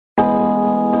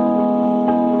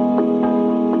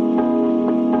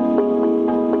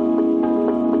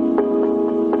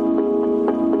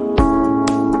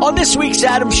this week's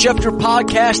Adam Schefter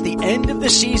podcast, the end of the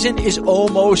season is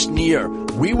almost near.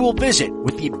 We will visit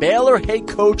with the Baylor head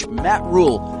coach Matt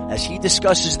Rhule as he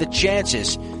discusses the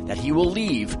chances that he will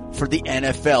leave for the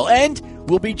NFL. And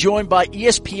we'll be joined by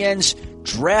ESPN's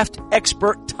draft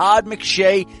expert Todd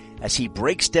McShay as he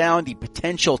breaks down the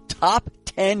potential top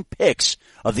 10 picks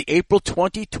of the April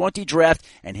 2020 draft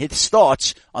and his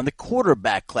thoughts on the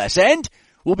quarterback class. And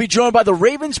we'll be joined by the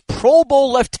Ravens Pro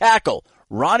Bowl left tackle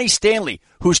Ronnie Stanley,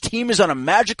 whose team is on a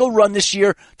magical run this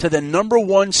year to the number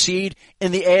 1 seed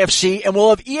in the AFC. And we'll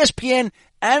have ESPN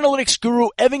analytics guru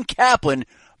Evan Kaplan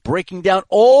breaking down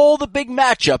all the big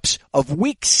matchups of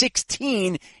Week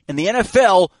 16 in the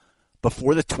NFL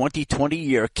before the 2020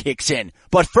 year kicks in.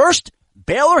 But first,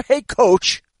 Baylor head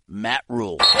coach Matt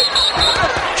Rhule.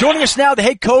 Joining us now, the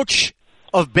head coach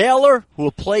of Baylor, who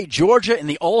will play Georgia in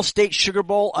the All-State Sugar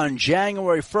Bowl on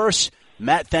January 1st.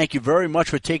 Matt, thank you very much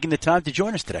for taking the time to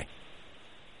join us today.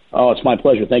 Oh, it's my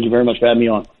pleasure. Thank you very much for having me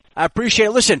on. I appreciate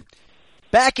it. Listen,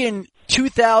 back in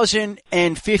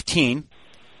 2015,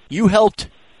 you helped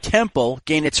Temple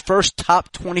gain its first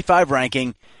top 25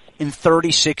 ranking in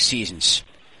 36 seasons.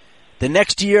 The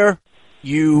next year,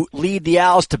 you lead the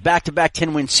Owls to back-to-back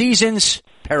 10-win seasons,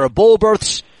 pair of bowl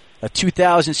berths, a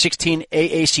 2016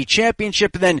 AAC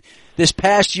championship, and then this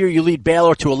past year you lead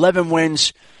Baylor to 11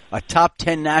 wins, a top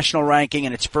 10 national ranking,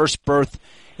 and its first berth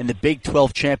in the Big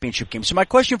 12 championship game. So my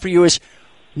question for you is,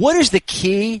 what is the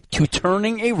key to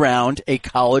turning around a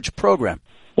college program?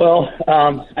 Well,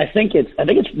 I think it's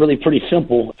really pretty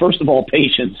simple. First of all,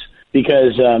 patience,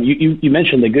 because you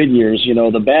mentioned the good years. You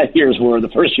know, the bad years were the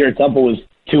first year at Temple was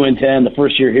 2-10. The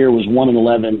first year here was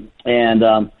 1-11, and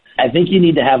I think you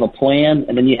need to have a plan,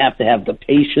 and then you have to have the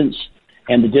patience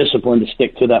and the discipline to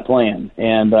stick to that plan.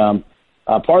 And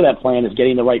part of that plan is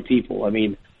getting the right people. I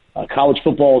mean, college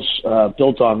football is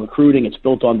built on recruiting. It's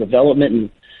built on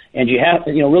development, and you have,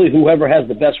 really whoever has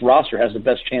the best roster has the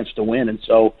best chance to win. And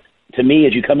so, to me,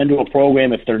 as you come into a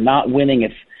program, if they're not winning,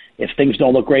 if things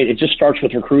don't look great, it just starts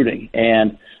with recruiting.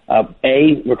 And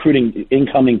A, recruiting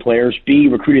incoming players. B,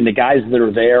 recruiting the guys that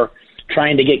are there,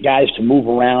 trying to get guys to move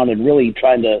around and really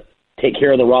trying to take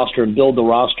care of the roster and build the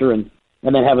roster, and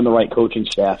then having the right coaching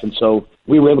staff. And so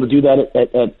we were able to do that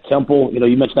at Temple.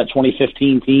 You mentioned that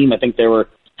 2015 team. I think there were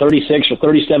 36 or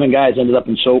 37 guys ended up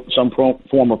in some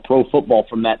form of pro football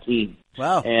from that team.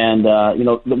 Wow. And,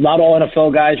 not all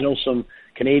NFL guys, some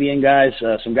Canadian guys,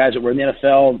 some guys that were in the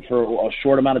NFL for a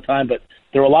short amount of time, but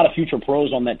there were a lot of future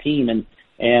pros on that team. And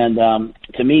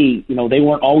to me, they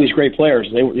weren't always great players.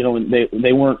 They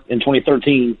weren't in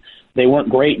 2013. They weren't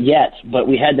great yet, but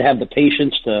we had to have the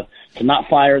patience to not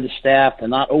fire the staff, to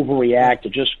not overreact, to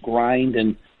just grind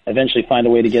and eventually find a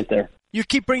way to get there. You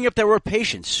keep bringing up that word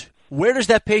patience. Where does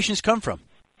that patience come from?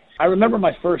 I remember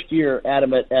my first year,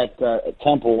 Adam, at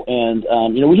Temple, and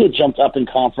we had jumped up in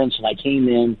conference, and I came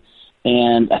in,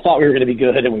 and I thought we were going to be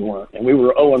good, and we weren't. And we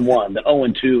were 0-1, then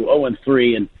 0-2,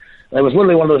 0-3, and it was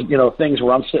literally one of those things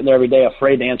where I'm sitting there every day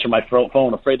afraid to answer my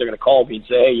phone, afraid they're going to call me and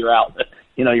say, hey, you're out,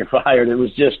 you're fired. It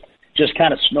was just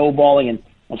kind of snowballing, and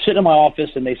I'm sitting in my office,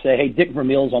 and they say, hey, Dick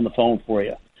Vermeil's on the phone for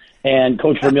you. And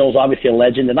Coach Vermeil's obviously a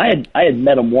legend, and I had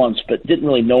met him once, but didn't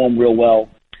really know him real well.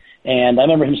 And I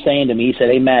remember him saying to me, he said,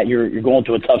 hey, Matt, you're going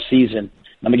through a tough season.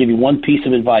 I'm going to give you one piece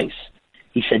of advice.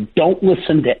 He said, don't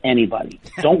listen to anybody.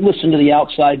 Don't listen to the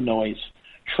outside noise.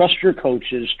 Trust your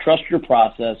coaches. Trust your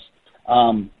process.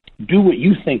 Do what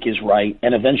you think is right,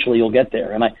 and eventually you'll get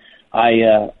there. And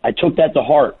I took that to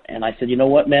heart, and I said, you know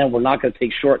what, man, we're not going to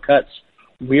take shortcuts.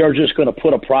 We are just going to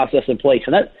put a process in place.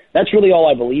 And that's really all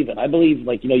I believe in. I believe,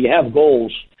 you have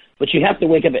goals, but you have to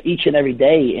wake up each and every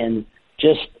day and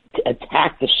just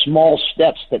attack the small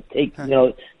steps that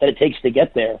it takes to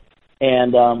get there.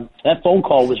 And that phone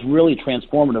call was really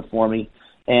transformative for me.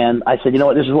 And I said, you know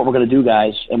what, this is what we're going to do,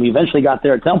 guys. And we eventually got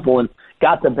there at Temple and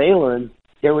got to Baylor, and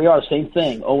here we are, same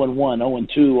thing, 0-1,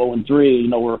 0-2,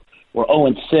 0-3. We're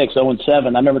 0-6, 0-7.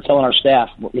 I remember telling our staff,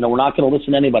 we're not going to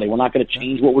listen to anybody. We're not going to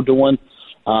change what we're doing.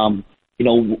 We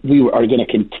are going to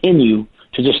continue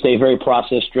to just stay very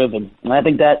process-driven. And I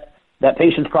think that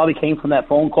patience probably came from that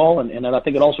phone call, and I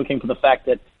think it also came from the fact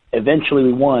that eventually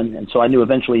we won, and so I knew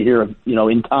eventually here,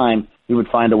 in time, we would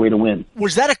find a way to win.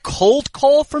 Was that a cold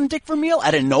call from Dick Vermeil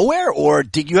out of nowhere, or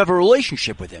did you have a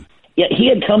relationship with him? Yeah, he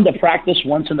had come to practice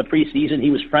once in the preseason. He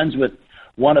was friends with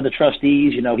one of the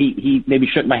trustees. He maybe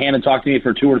shook my hand and talked to me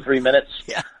for 2 or 3 minutes.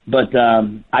 Yeah. But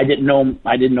I didn't know him.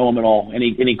 I didn't know him at all. And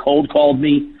he cold called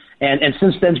me, and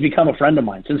since then's become a friend of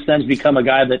mine. Since then's become a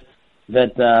guy that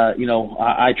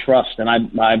I trust and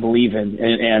I believe in,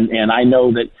 and I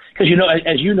know that because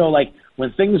as you know, like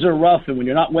when things are rough and when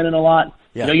you're not winning a lot,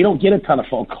 Yeah. You don't get a ton of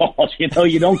phone calls. You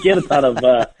don't get a ton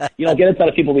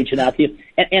of people reaching out to you.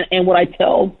 And what I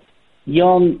tell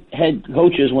young head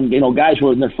coaches when, guys who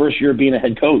are in their first year of being a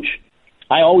head coach,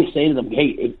 I always say to them,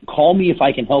 hey, call me if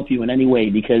I can help you in any way,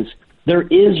 because there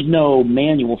is no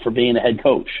manual for being a head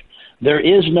coach. There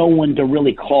is no one to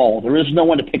really call. There is no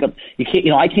one to pick up.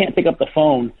 I can't pick up the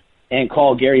phone and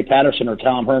call Gary Patterson or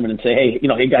Tom Herman and say,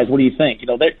 hey guys, what do you think?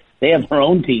 They have their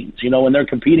own teams, and they're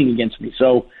competing against me.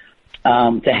 So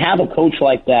to have a coach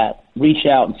like that reach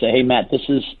out and say, hey, Matt, this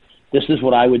is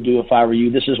what I would do if I were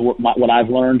you. This is what I've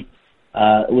learned.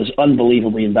 It was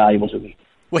unbelievably invaluable to me.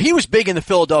 Well, he was big in the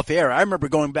Philadelphia area. I remember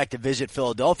going back to visit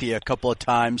Philadelphia a couple of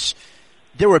times.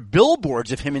 There were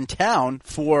billboards of him in town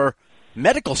for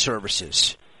medical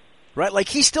services, right? Like,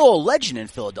 he's still a legend in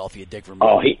Philadelphia, Dick Vermeil.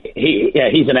 Oh,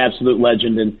 he's an absolute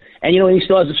legend, and he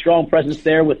still has a strong presence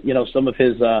there with some of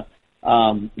his.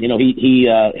 He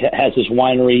has his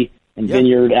winery and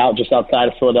vineyard out just outside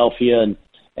of Philadelphia,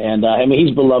 and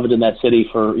he's beloved in that city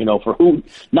for who,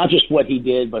 not just what he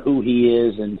did, but who he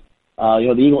is, and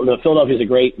Philadelphia is a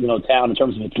great town in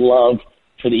terms of its love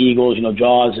for the Eagles.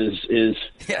 Jaws is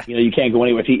you can't go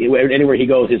anywhere. Anywhere he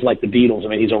goes, he's like the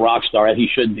Beatles. He's a rock star, as he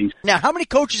should be. Now, how many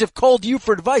coaches have called you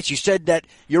for advice? You said that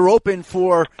you're open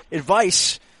for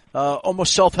advice,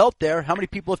 almost self-help there. How many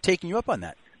people have taken you up on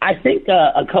that? I think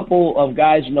a couple of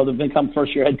guys, they've become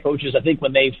first-year head coaches. I think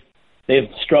when they've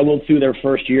struggled through their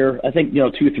first year, I think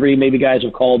 2, 3 maybe guys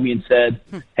have called me and said,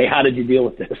 "Hey, how did you deal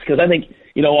with this?" Because I think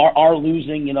our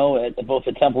losing, at both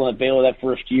at Temple and at Baylor that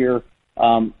first year,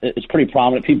 it's pretty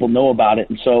prominent. People know about it,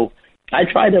 and so I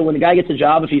try to, when the guy gets a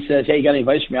job, if he says, "Hey, you got any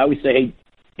advice for me?" I always say, "Hey,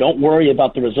 don't worry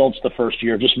about the results the first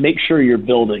year. Just make sure you're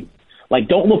building. Like,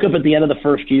 don't look up at the end of the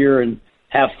first year and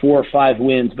have 4 or 5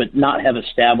 wins, but not have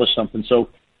established something." So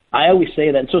I always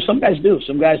say that. And so some guys do.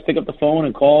 Some guys pick up the phone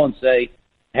and call and say,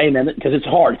 "Hey, man," because it's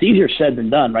hard. It's easier said than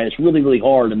done, right? It's really, really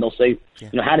hard. And they'll say,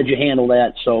 "How did you handle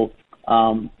that?" So,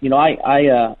 I'm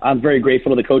very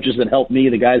grateful to the coaches that helped me,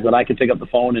 the guys that I could pick up the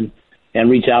phone and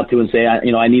reach out to and say,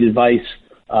 I need advice.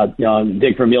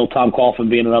 Dick Vermeil, Tom Coughlin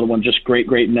being another one, just great,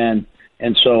 great men.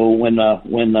 And so when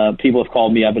people have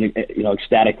called me, I've been,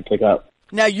 ecstatic to pick up.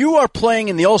 Now, you are playing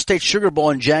in the All-State Sugar Bowl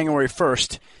on January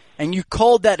 1st, and you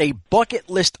called that a bucket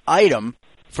list item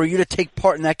for you to take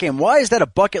part in that game. Why is that a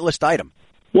bucket list item?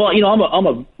 Well,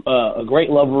 I'm a great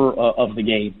lover of the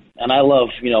game, and I love,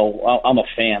 I'm a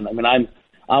fan.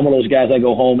 I'm one of those guys. I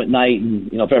go home at night, and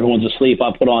if everyone's asleep,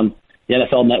 I put on the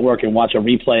NFL Network and watch a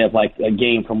replay of like a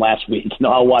game from last week.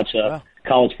 I'll watch a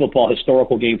college football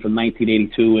historical game from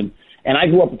 1982, and I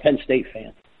grew up a Penn State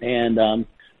fan. And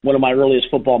one of my earliest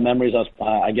football memories,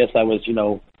 I guess I was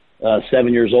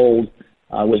 7 years old,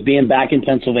 was being back in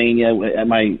Pennsylvania at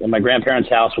my grandparents'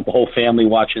 house with the whole family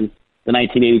watching the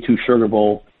 1982 Sugar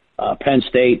Bowl. Penn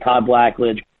State, Todd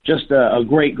Blackledge, just a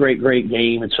great, great, great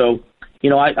game. And so,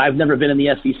 I've never been in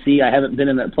the SEC. I haven't been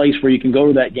in that place where you can go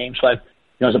to that game. So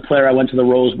as a player, I went to the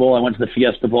Rose Bowl. I went to the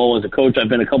Fiesta Bowl. As a coach, I've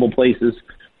been a couple places.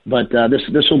 But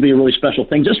this will be a really special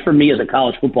thing just for me as a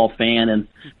college football fan, and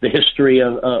the history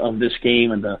of this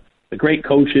game, and the great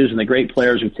coaches and the great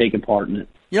players who've taken part in it.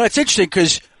 It's interesting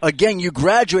because, again, you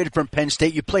graduated from Penn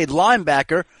State. You played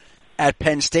linebacker at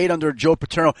Penn State under Joe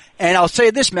Paterno. And I'll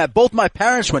say this, Matt, both my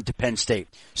parents went to Penn State.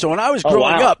 So when I was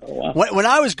growing up, when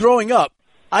I was growing up,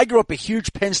 I grew up a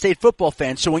huge Penn State football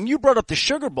fan. So when you brought up the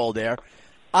Sugar Bowl there,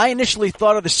 I initially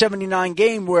thought of the 79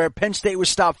 game where Penn State was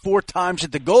stopped 4 times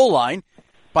at the goal line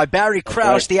by Barry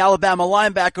Krause, the Alabama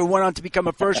linebacker who went on to become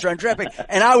a first-round draft pick.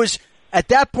 And I was, at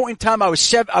that point in time, I was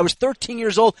 13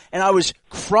 years old, and I was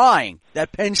crying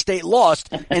that Penn State lost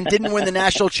and didn't win the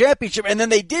national championship. And then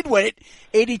they did win it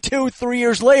 82, 3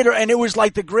 years later, and it was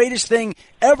like the greatest thing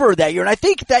ever that year. And I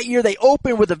think that year they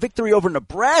opened with a victory over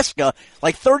Nebraska,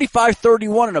 like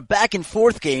 35-31 in a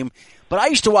back-and-forth game. But I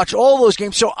used to watch all those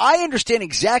games, so I understand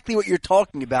exactly what you're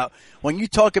talking about when you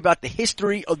talk about the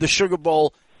history of the Sugar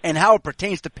Bowl and how it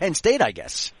pertains to Penn State, I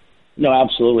guess. No,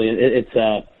 absolutely. And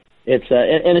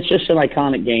it's just an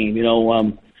iconic game.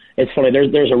 It's funny.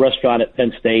 There's a restaurant at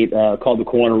Penn State called the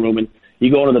Corner Room, and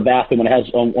you go into the bathroom, and it has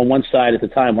on one side at the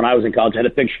time when I was in college, it had a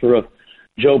picture of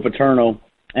Joe Paterno,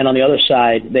 and on the other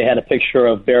side they had a picture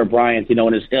of Bear Bryant.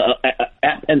 And his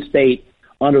at Penn State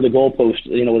under the goalpost,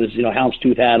 with his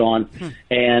houndstooth hat on,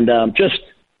 and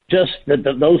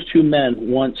those two men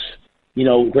once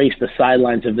graced the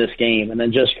sidelines of this game, and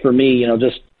then just for me,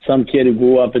 just some kid who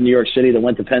grew up in New York City that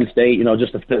went to Penn State,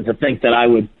 just to think that I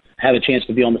would have a chance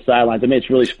to be on the sidelines. It's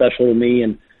really special to me,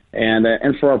 and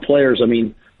for our players.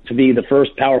 To be the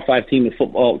first Power 5 team in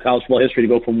college football history to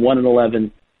go from 1-11,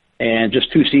 and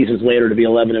just 2 seasons later to be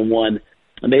 11-1.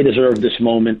 they deserve this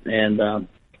moment. And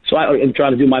so I'm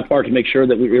trying to do my part to make sure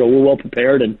that we're well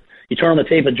prepared. And you turn on the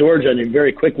tape of Georgia, and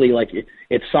very quickly,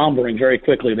 it's sombering very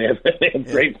quickly. They have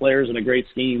great players and a great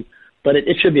scheme, but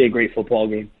it should be a great football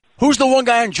game. Who's the one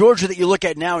guy in Georgia that you look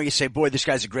at now and you say, boy, this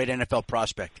guy's a great NFL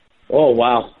prospect? Oh,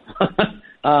 wow.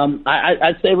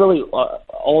 I'd say really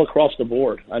all across the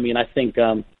board. I mean, I think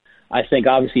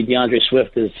obviously DeAndre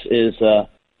Swift is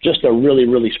just a really,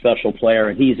 really special player,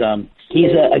 and he's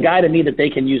a guy to me that they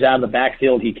can use out of the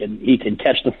backfield. He can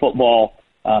catch the football.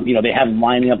 They have him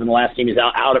lining up in the last game. He's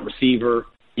out at receiver.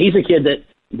 He's a kid that,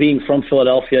 being from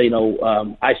Philadelphia,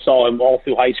 I saw him all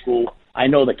through high school. I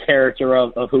know the character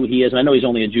of who he is, and I know he's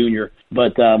only a junior,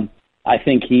 but I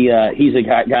think he's a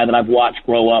guy that I've watched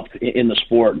grow up in the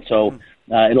sport. So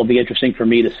it'll be interesting for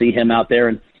me to see him out there.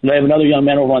 And I have another young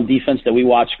man over on defense that we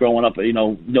watched growing up.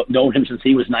 Known him since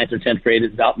he was 9th or 10th grade.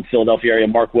 It's out in the Philadelphia area.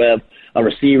 Mark Webb, a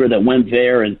receiver that went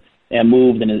there and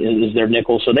moved and is their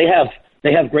nickel. So they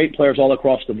have great players all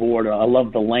across the board. I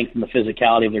love the length and the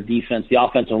physicality of their defense. The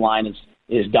offensive line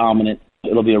is dominant.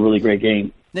 It'll be a really great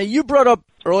game. Now, you brought up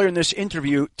earlier in this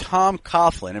interview Tom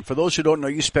Kaplan, and for those who don't know,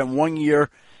 you spent 1 year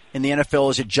in the NFL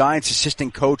as a Giants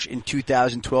assistant coach in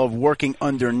 2012, working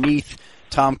underneath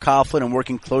Tom Kaplan and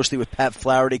working closely with Pat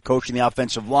Flaherty, coaching the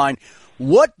offensive line.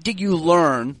 What did you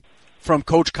learn from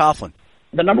Coach Kaplan?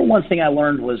 The number one thing I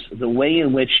learned was the way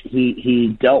in which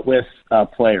he dealt with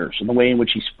players and the way in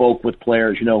which he spoke with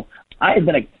players. I had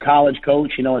been a college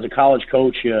coach. As a college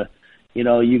coach, you're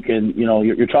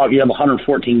talking. You have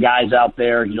 114 guys out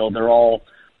there. They're all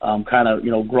kind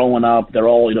of growing up. They're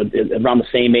all around the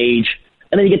same age.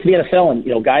 And then you get to the NFL,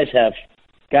 and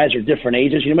guys are different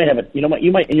ages. You might have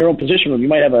you might in your own position room, you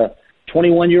might have a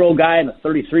 21-year-old guy and a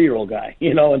 33-year-old guy.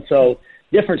 And so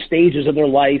different stages of their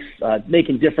life,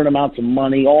 making different amounts of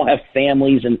money, all have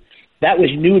families, and that was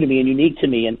new to me and unique to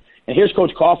me. And here's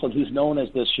Coach Kaplan, who's known as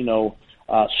this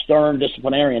stern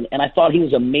disciplinarian, and I thought he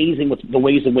was amazing with the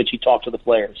ways in which he talked to the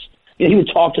players. He would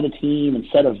talk to the team and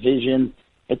set a vision,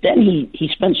 but then he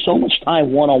spent so much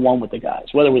time one-on-one with the guys,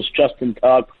 whether it was Justin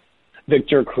Tuck,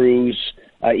 Victor Cruz,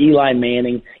 Eli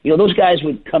Manning. Those guys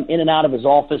would come in and out of his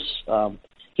office.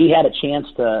 He had a chance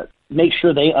to make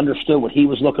sure they understood what he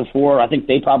was looking for. I think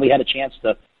they probably had a chance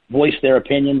to voice their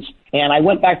opinions. And I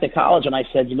went back to college and I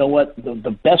said, you know what,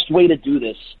 the best way to do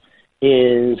this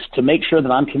is to make sure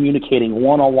that I'm communicating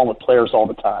one-on-one with players all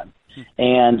the time.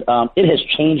 And it has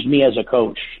changed me as a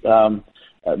coach.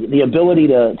 The ability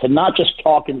to not just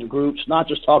talk into groups, not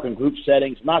just talk in group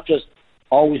settings, not just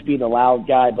always be the loud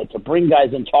guy, but to bring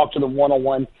guys in, talk to them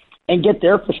one-on-one, and get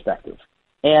their perspective.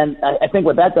 And I think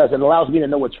what that does, it allows me to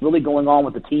know what's really going on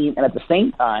with the team, and at the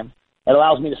same time, it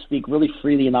allows me to speak really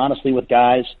freely and honestly with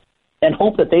guys and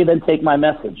hope that they then take my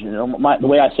message. The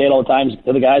way I say it all the time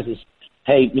to the guys is,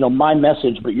 hey, my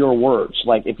message, but your words.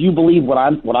 Like, if you believe what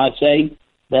I say,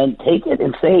 then take it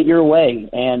and say it your way.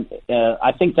 And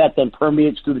I think that then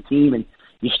permeates through the team, and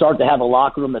you start to have a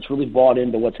locker room that's really bought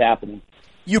into what's happening.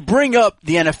 You bring up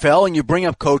the NFL and you bring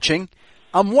up coaching.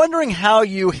 I'm wondering how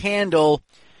you handle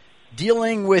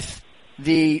dealing with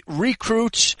the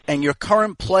recruits and your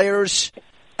current players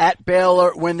at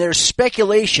Baylor when there's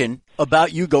speculation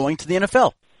about you going to the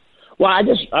NFL. Well,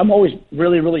 I'm always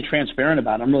really, really transparent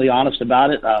about it. I'm really honest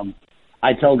about it.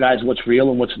 I tell guys what's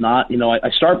real and what's not. I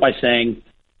start by saying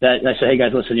that I say, hey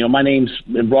guys, listen, my name's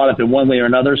been brought up in one way or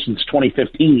another since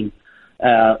 2015.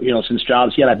 Since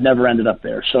jobs yet, I've never ended up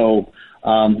there. So,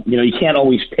 you can't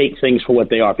always take things for what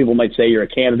they are. People might say you're a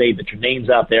candidate, that your name's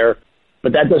out there,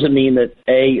 but that doesn't mean that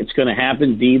A, it's going to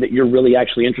happen, B, that you're really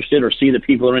actually interested, or C, that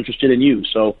people are interested in you.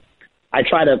 So I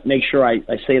try to make sure I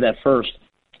say that first.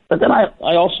 But then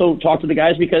I also talk to the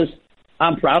guys because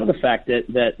I'm proud of the fact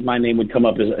that my name would come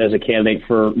up as a candidate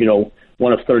for,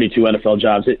 one of 32 NFL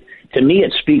jobs. To me,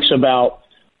 it speaks about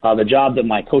the job that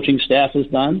my coaching staff has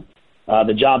done,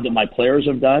 the job that my players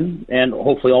have done, and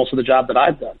hopefully also the job that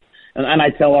I've done. And I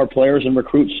tell our players and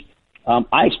recruits,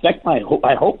 I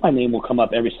hope my name will come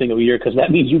up every single year, because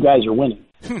that means you guys are winning.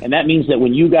 And that means that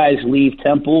when you guys leave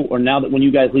Temple, or now that when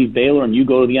you guys leave Baylor and you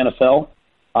go to the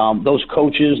NFL, those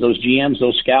coaches, those GMs,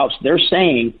 those scouts, they're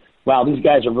saying, wow, these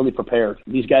guys are really prepared.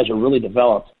 These guys are really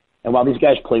developed. And while these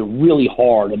guys play really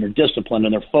hard and they're disciplined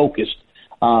and they're focused,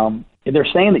 they're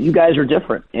saying that you guys are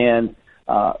different. And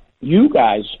you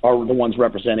guys are the ones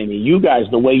representing me. You guys,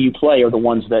 the way you play, are the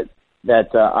ones that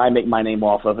I make my name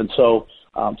off of. And so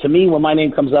to me, when my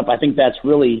name comes up, I think that's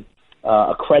really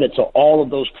a credit to all of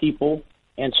those people.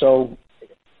 And so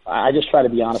I just try to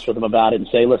be honest with them about it and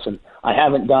say, listen, I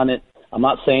haven't done it. I'm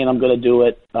not saying I'm going to do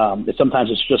it.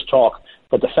 Sometimes it's just talk.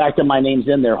 But the fact that my name's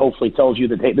in there hopefully tells you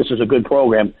that, hey, this is a good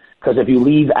program, because if you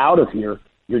leave out of here,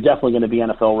 you're definitely going to be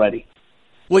NFL ready.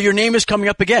 Well, your name is coming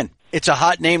up again. It's a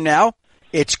hot name now.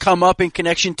 It's come up in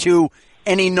connection to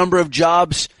any number of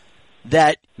jobs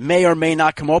that may or may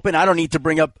not come open. I don't need to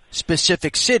bring up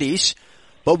specific cities,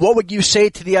 but what would you say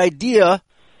to the idea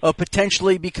of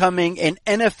potentially becoming an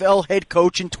NFL head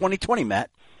coach in 2020, Matt?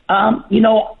 I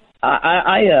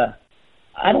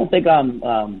don't think I'm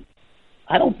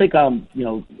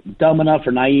dumb enough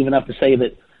or naive enough to say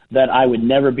that I would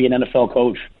never be an NFL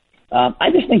coach. I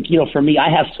just think, for me, I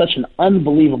have such an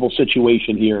unbelievable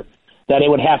situation here that it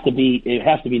would have to be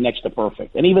next to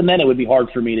perfect. And even then it would be hard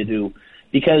for me to do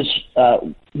because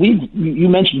you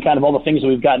mentioned kind of all the things that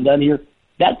we've gotten done here.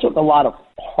 That took a lot of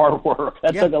hard work.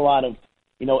 That took a lot of,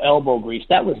 elbow grease.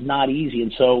 That was not easy.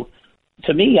 And so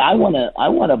to me, I want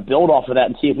to build off of that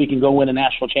and see if we can go win a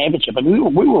national championship. I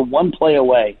mean, we were one play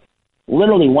away,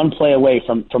 literally one play away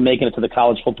from making it to the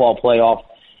college football playoff.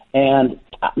 And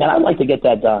man, I'd like to get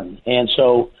that done. And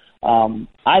so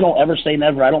I don't ever say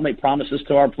never. I don't make promises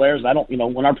to our players. I don't,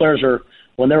 when our players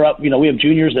when they're up, we have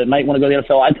juniors that might want to go to the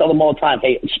NFL. I tell them all the time,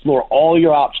 hey, explore all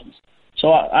your options. So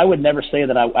I would never say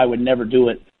that I would never do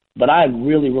it, but I'm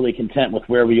really, really content with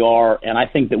where we are. And I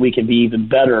think that we can be even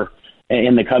better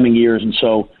in the coming years. And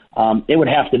so it would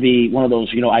have to be one of those,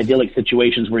 idyllic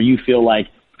situations where you feel like,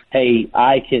 hey,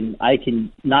 I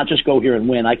can not just go here and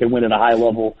win. I can win at a high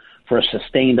level for a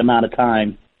sustained amount of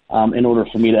time in order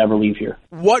for me to ever leave here.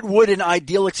 What would an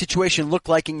idyllic situation look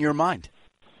like in your mind?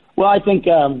 Well, I think,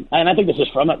 and I think this is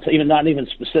from not even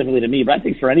specifically to me, but I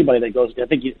think for anybody that goes, I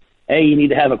think you need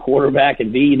to have a quarterback,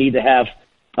 and B, you need to have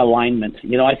alignment.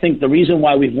 I think the reason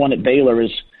why we've won at Baylor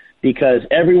is because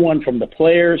everyone from the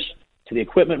players to the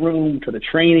equipment room, to the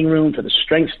training room, to the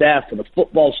strength staff, to the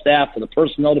football staff, to the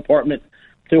personnel department,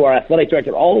 to our athletic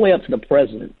director, all the way up to the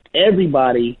president,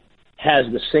 everybody has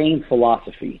the same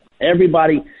philosophy.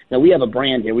 Everybody, we have a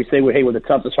brand here. We say, we're the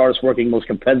toughest, hardest working, most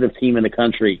competitive team in the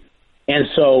country. And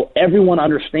so everyone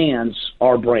understands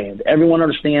our brand. Everyone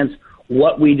understands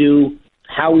what we do,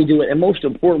 how we do it, and most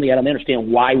importantly, I don't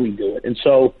understand why we do it. And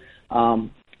so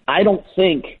I don't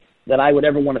think that I would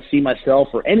ever want to see myself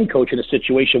or any coach in a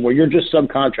situation where you're just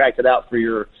subcontracted out for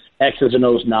your X's and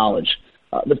O's knowledge.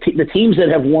 The teams that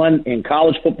have won in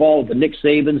college football, the Nick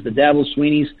Sabans, the Dabo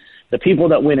Sweeneys, the people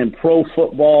that win in pro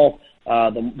football,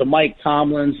 the Mike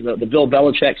Tomlins, the Bill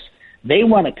Belichicks, they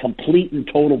run a complete and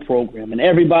total program. And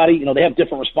everybody, they have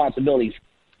different responsibilities,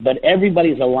 but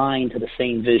everybody's aligned to the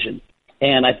same vision.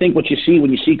 And I think what you see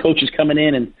when you see coaches coming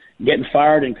in and getting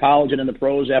fired in college and in the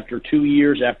pros after 2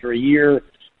 years, after a year,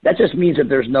 that just means that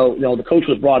there's the coach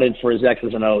was brought in for his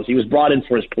X's and O's. He was brought in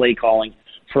for his play calling,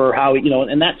 for how,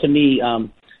 and that to me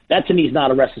is not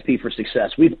a recipe for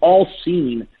success. We've all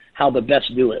seen how the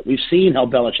best do it. We've seen how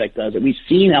Belichick does it. We've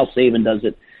seen how Saban does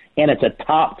it. And it's a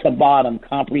top-to-bottom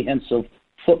comprehensive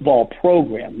football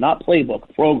program, not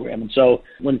playbook, program. And so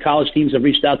when college teams have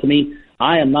reached out to me,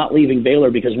 I am not leaving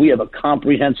Baylor because we have a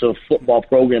comprehensive football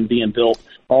program being built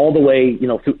all the way,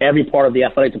 through every part of the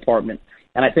athletic department.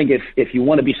 And I think if you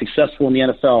want to be successful in the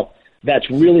NFL, that's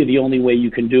really the only way you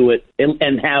can do it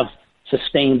and have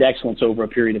sustained excellence over a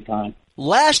period of time.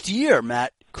 Last year,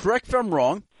 Matt, correct if I'm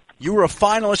wrong, you were a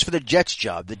finalist for the Jets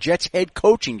job, the Jets head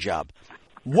coaching job.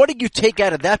 What did you take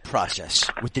out of that process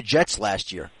with the Jets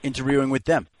last year, interviewing with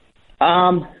them?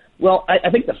 Well,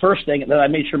 I think the first thing that I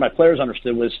made sure my players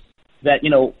understood was that,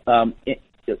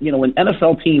 when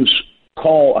NFL teams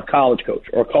call a college coach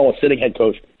or call a sitting head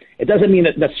coach, it doesn't mean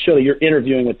that necessarily you're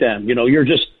interviewing with them.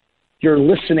 You're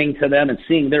listening to them and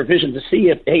seeing their vision to see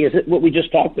if, hey, is it what we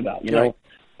just talked about, Right.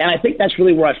 And I think that's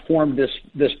really where I formed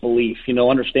this belief,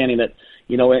 understanding that,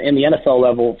 in the NFL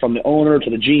level, from the owner to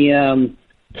the GM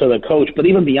to the coach, but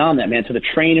even beyond that, man, to the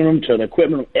training room, to the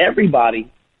equipment room, everybody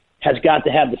has got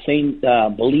to have the same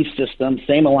belief system,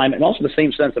 same alignment, and also the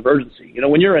same sense of urgency.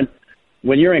 When you're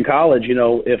in college,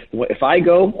 if I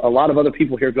go, a lot of other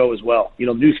people here go as well.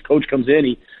 New coach comes in,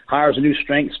 he hires a new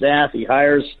strength staff, he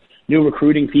hires new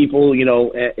recruiting people.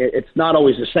 It's not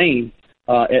always the same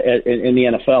in the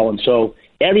NFL, and so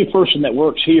every person that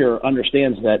works here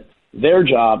understands that their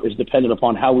job is dependent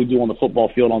upon how we do on the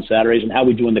football field on Saturdays and how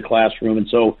we do in the classroom. And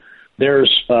so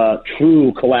there's a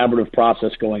true collaborative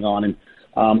process going on. And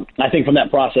I think from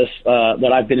that process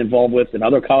that I've been involved with in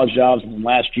other college jobs and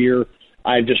last year,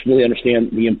 I just really understand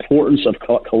the importance of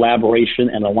collaboration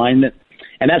and alignment.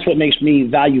 And that's what makes me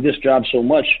value this job so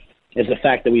much, is the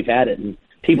fact that we've had it. And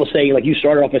people say, like you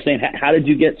started off by saying, how did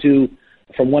you get from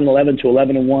 1-11 to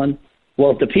 11-1?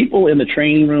 Well, if the people in the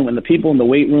training room and the people in the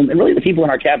weight room and really the people in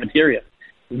our cafeteria,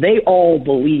 they all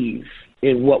believe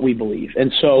in what we believe.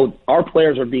 And so our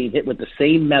players are being hit with the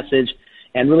same message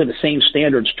and really the same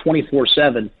standards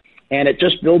 24/7. And it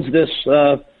just builds this,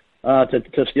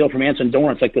 to steal from Anson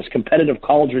Dorrance, like this competitive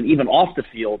culture, even off the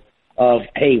field, of,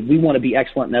 hey, we want to be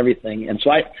excellent in everything. And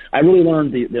so I really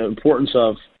learned the importance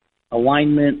of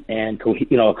alignment and a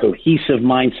cohesive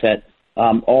mindset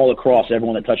all across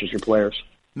everyone that touches your players.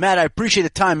 Matt, I appreciate the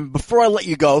time. Before I let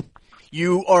you go,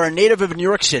 you are a native of New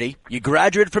York City. You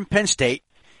graduated from Penn State.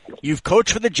 You've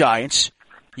coached for the Giants.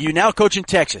 You now coach in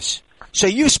Texas. So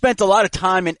you've spent a lot of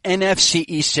time in NFC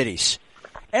East cities.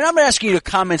 And I'm not asking you to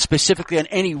comment specifically on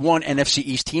any one NFC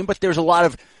East team, but there's a lot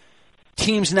of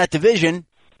teams in that division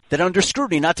that are under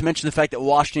scrutiny, not to mention the fact that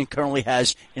Washington currently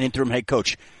has an interim head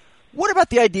coach. What about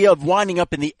the idea of winding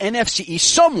up in the NFC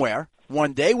East somewhere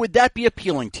one day? Would that be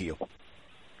appealing to you?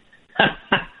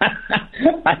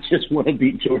 I just want to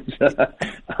beat Georgia.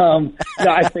 No,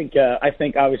 I think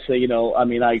obviously,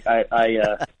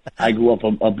 I grew up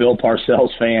a Bill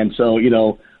Parcells fan, so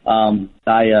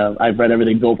I've read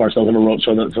everything Bill Parcells ever wrote.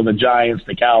 So the Giants,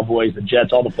 the Cowboys, the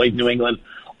Jets, all the places, New England,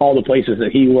 all the places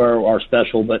that he were are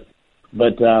special. But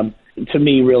to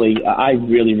me, really, I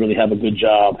really have a good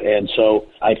job, and so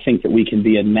I think that we can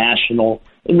be a national,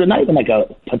 not even like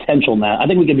a potential now. I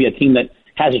think we can be a team that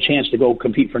has a chance to go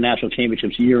compete for national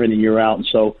championships year in and year out. And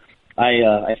so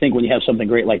I think when you have something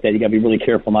great like that, you got to be really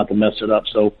careful not to mess it up.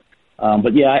 So,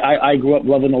 but yeah, I grew up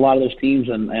loving a lot of those teams,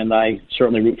 and I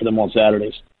certainly root for them on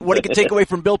Saturdays. What did you take away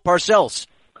from Bill Parcells?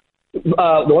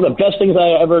 One of the best things I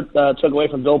ever took away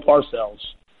from Bill Parcells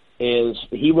is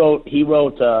he wrote a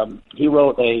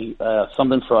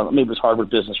something from, maybe it was Harvard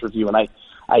Business Review, and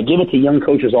I give it to young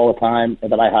coaches all the time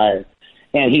that I hire.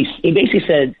 And he basically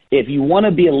said, if you want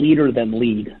to be a leader, then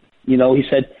lead. He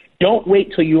said, don't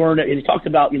wait till you earn it. And he talked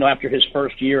about, after his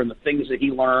first year and the things that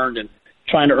he learned and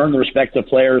trying to earn the respect of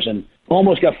players, and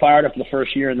almost got fired after the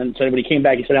first year. And then said, when he came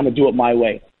back, he said, I'm going to do it my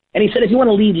way. And he said, if you want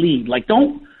to lead, lead. Like,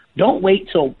 don't wait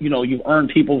till, you've earned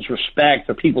people's respect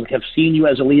or people have seen you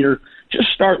as a leader. Just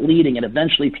start leading, and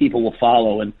eventually people will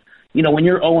follow. And, when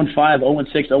you're 0-5,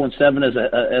 0-6, 0-7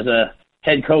 as a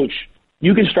head coach,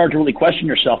 you can start to really question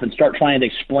yourself and start trying to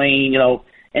explain,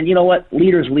 and you know what?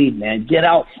 Leaders lead, man. Get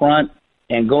out front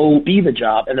and go be the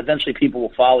job, and eventually people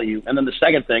will follow you. And then the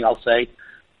second thing I'll say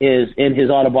is, in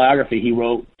his autobiography, he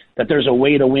wrote that there's a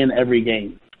way to win every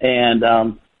game. And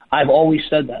I've always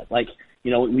said that. Like,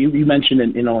 we mentioned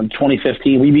in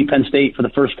 2015, we beat Penn State for the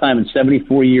first time in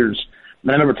 74 years. And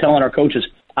I remember telling our coaches,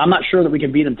 I'm not sure that we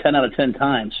can beat them 10 out of 10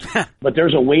 times, but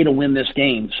there's a way to win this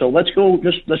game. So let's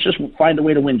just find a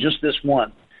way to win just this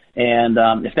one. And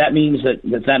if that means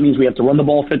we have to run the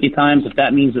ball 50 times, if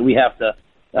that means that we have to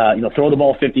throw the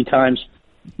ball 50 times,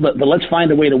 but let's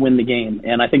find a way to win the game.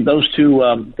 And I think those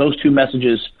two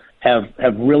messages have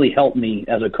really helped me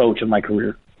as a coach in my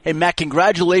career. Hey, Matt,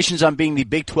 congratulations on being the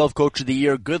Big 12 Coach of the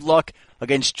Year. Good luck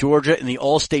against Georgia in the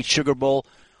All-State Sugar Bowl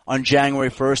on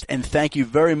January 1st, and thank you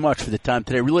very much for the time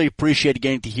today. Really appreciate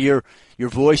getting to hear your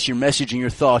voice, your message, and your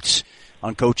thoughts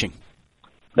on coaching.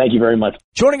 Thank you very much.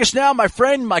 Joining us now, my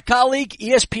friend, my colleague,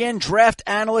 ESPN draft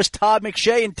analyst Todd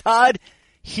McShay. And Todd,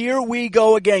 here we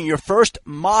go again. Your first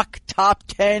mock top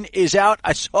 10 is out.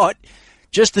 I saw it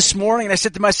just this morning, and I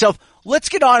said to myself, let's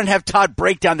get on and have Todd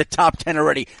break down the top 10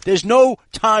 already. There's no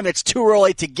time that's too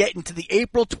early to get into the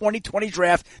April 2020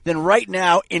 draft than right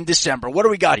now in December. What do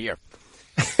we got here?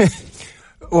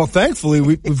 Well, thankfully,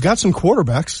 we've got some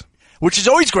quarterbacks. Which is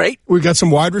always great. We've got some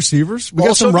wide receivers. We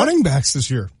got some running backs this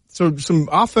year. So some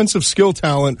offensive skill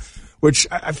talent, which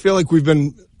I feel like we've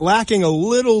been lacking a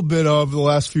little bit of the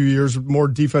last few years, with more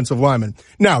defensive linemen.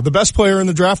 Now, the best player in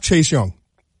the draft, Chase Young.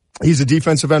 He's a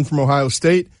defensive end from Ohio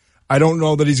State. I don't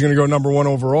know that he's going to go number 1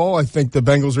 overall. I think the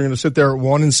Bengals are going to sit there at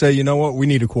 1 and say, you know what, we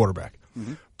need a quarterback.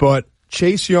 Mm-hmm. But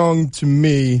Chase Young, to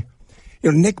me,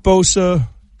 Nick Bosa,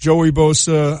 Joey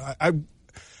Bosa,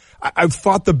 I've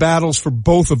fought the battles for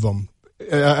both of them.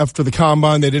 After the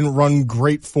combine, they didn't run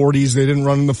great 40s. They didn't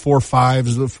run in the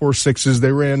 4.5s, the 4.6s.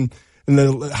 They ran in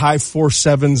the high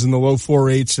 4.7s and the low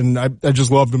 4.8s, and I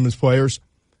just loved them as players.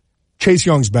 Chase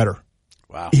Young's better.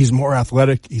 Wow. He's more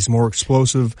athletic. He's more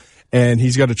explosive, and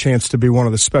he's got a chance to be one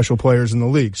of the special players in the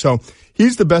league. So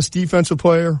he's the best defensive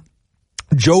player.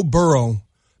 Joe Burrow,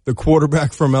 the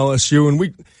quarterback from LSU, and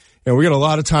we got a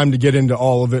lot of time to get into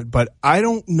all of it, but I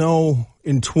don't know,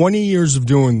 in 20 years of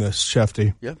doing this,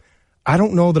 Schefter, yep, I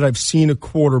don't know that I've seen a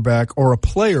quarterback, or a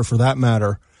player for that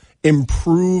matter,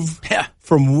 improve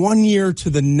from one year to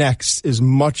the next as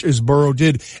much as Burrow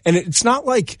did. And it's not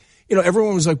like,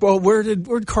 everyone was like, well,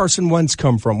 where'd Carson Wentz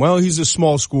come from? Well, he's a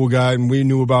small school guy, and we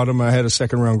knew about him. I had a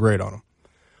 2nd-round grade on him.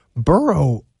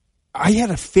 Burrow, I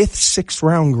had a 5th,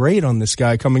 6th-round grade on this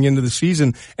guy coming into the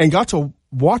season and got to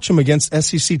watch him against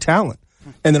SEC talent.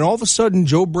 And then all of a sudden,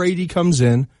 Joe Brady comes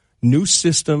in, new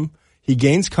system. He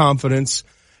gains confidence.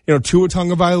 You know, Tua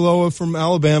Tagovailoa from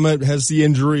Alabama has the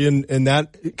injury, and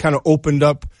that kind of opened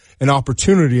up an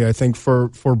opportunity, I think, for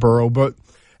Burrow. But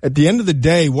at the end of the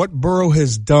day, what Burrow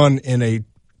has done in a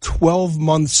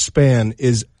 12-month span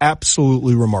is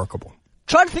absolutely remarkable.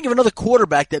 Trying to think of another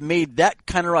quarterback that made that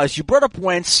kind of rise. You brought up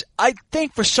Wentz. I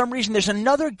think for some reason there's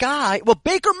another guy. Well,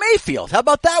 Baker Mayfield. How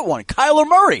about that one? Kyler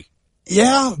Murray.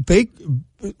 Yeah,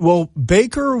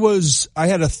 Baker was, I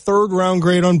had a 3rd round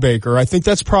grade on Baker. I think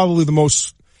that's probably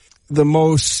the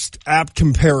most apt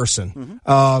comparison.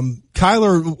 Mm-hmm.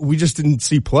 Kyler, we just didn't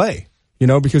see play,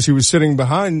 because he was sitting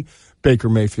behind Baker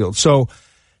Mayfield. So,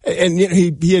 and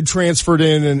he had transferred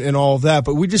in and all of that,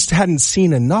 but we just hadn't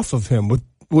seen enough of him.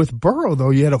 With Burrow, though,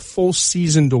 you had a full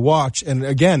season to watch. And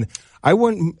again, I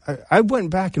went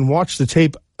back and watched the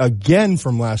tape again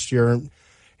from last year, and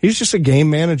he's just a game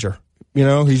manager.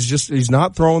 He's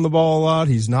not throwing the ball a lot.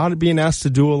 He's not being asked to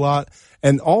do a lot.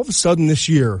 And all of a sudden this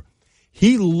year,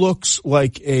 he looks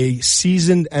like a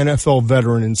seasoned NFL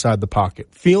veteran inside the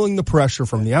pocket, feeling the pressure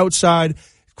from the outside,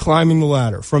 climbing the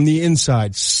ladder, from the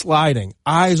inside, sliding,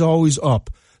 eyes always up,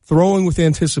 throwing with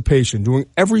anticipation, doing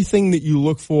everything that you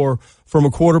look for from a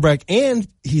quarterback. And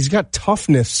he's got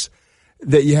toughness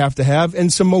that you have to have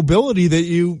and some mobility that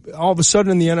you all of a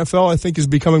sudden in the NFL, I think, is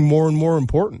becoming more and more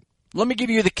important. Let me give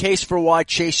you the case for why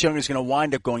Chase Young is going to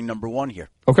wind up going number 1 here.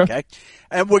 Okay.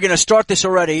 And we're going to start this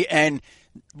already, and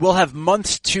we'll have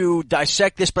months to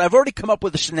dissect this, but I've already come up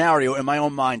with a scenario in my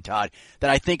own mind, Todd, that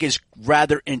I think is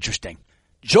rather interesting.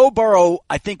 Joe Burrow,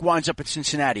 I think, winds up at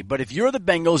Cincinnati, but if you're the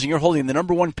Bengals and you're holding the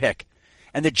number 1 pick,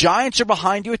 and the Giants are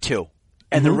behind you at 2,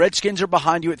 and the Redskins are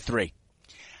behind you at 3,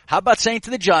 how about saying to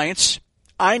the Giants,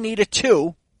 I need a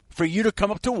 2 for you to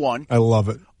come up to 1. I love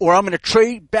it. Or I'm going to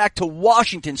trade back to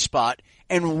Washington's spot,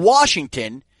 and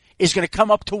Washington is going to come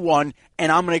up to 1,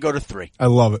 and I'm going to go to 3. I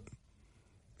love it.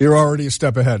 You're already a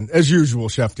step ahead, as usual,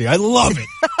 Schefter. I love it.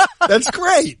 That's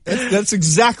great. That's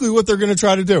exactly what they're going to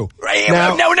try to do. Right.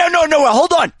 Now, no.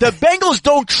 Hold on. The Bengals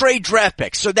don't trade draft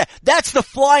picks, so that's the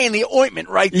fly in the ointment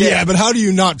right there. Yeah, but how do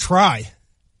you not try?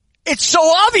 It's so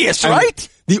obvious, right?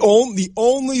 The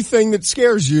only thing that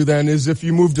scares you then is if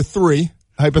you move to 3,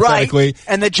 hypothetically. Right,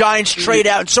 and the Giants trade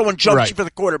out and someone jumps you for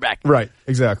the quarterback. Right,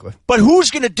 exactly. But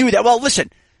who's going to do that? Well,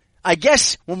 listen, I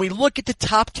guess when we look at the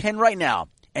top 10 right now,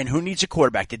 and who needs a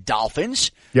quarterback? The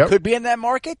Dolphins could be in that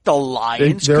market. The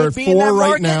Lions could be in that market. There are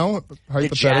 4 right now, hypothetically.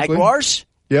 The Jaguars.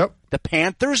 Yep. The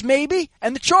Panthers, maybe,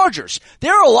 and the Chargers.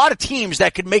 There are a lot of teams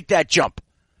that could make that jump,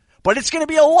 but it's going to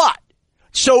be a lot.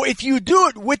 So if you do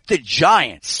it with the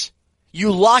Giants,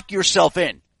 you lock yourself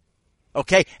in,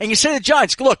 okay? And you say to the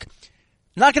Giants, look,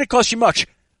 not going to cost you much.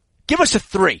 Give us a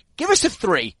 3. Give us a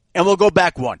 3, and we'll go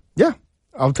back 1. Yeah,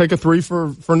 I'll take a 3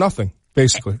 for nothing,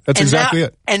 basically. That's exactly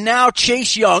it. And now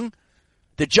Chase Young,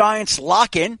 the Giants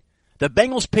lock in. The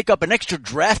Bengals pick up an extra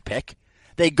draft pick.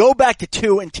 They go back to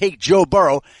 2 and take Joe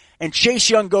Burrow, and Chase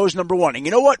Young goes number 1. And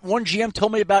you know what? One GM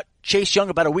told me about Chase Young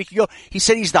about a week ago. He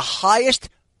said he's the highest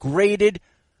graded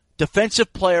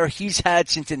defensive player he's had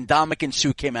since Ndamukong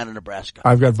Suh came out of Nebraska.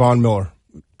 I've got Von Miller.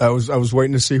 I was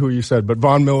waiting to see who you said, but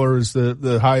Von Miller is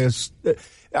the highest.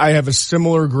 I have a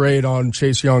similar grade on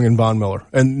Chase Young and Von Miller,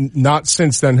 and not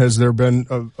since then has there been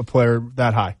a player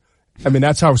that high. I mean,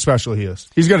 that's how special he is.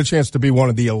 He's got a chance to be one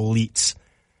of the elites.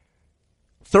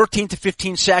 13 to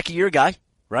 15 sack a year guy,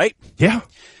 right? Yeah.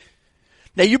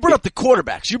 Now, you brought up the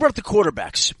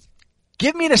quarterbacks.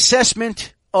 Give me an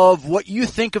assessment of what you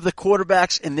think of the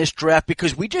quarterbacks in this draft,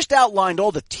 because we just outlined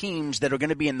all the teams that are going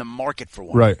to be in the market for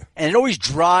one. Right. And it always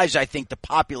drives, I think, the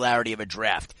popularity of a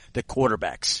draft, the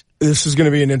quarterbacks. This is going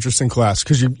to be an interesting class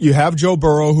because you have Joe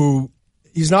Burrow, who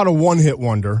he's not a one-hit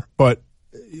wonder, but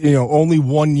only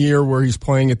 1 year where he's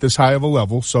playing at this high of a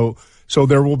level. So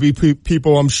there will be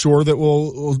people, I'm sure, that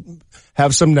will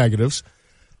have some negatives.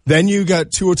 Then you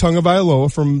got Tua Tagovailoa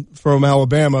from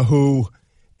Alabama, who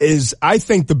is, I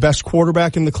think, the best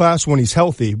quarterback in the class when he's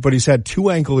healthy, but he's had 2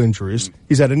 ankle injuries.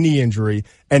 He's had a knee injury,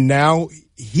 and now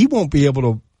he won't be able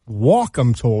to walk,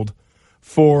 I'm told,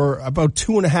 for about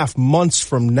 2.5 months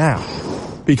from now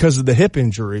because of the hip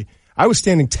injury. I was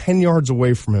standing 10 yards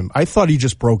away from him. I thought he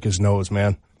just broke his nose,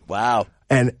 man. Wow.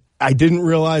 And I didn't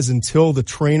realize until the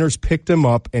trainers picked him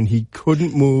up and he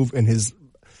couldn't move, and his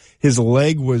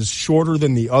leg was shorter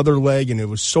than the other leg, and it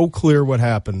was so clear what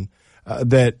happened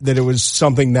that it was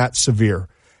something that severe.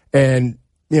 And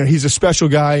he's a special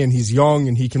guy, and he's young,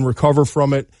 and he can recover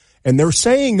from it. And they're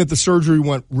saying that the surgery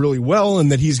went really well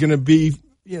and that he's going to be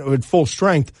at full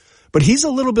strength. But he's a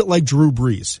little bit like Drew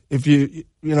Brees. If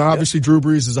obviously Drew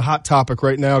Brees is a hot topic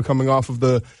right now, coming off of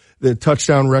the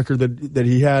touchdown record that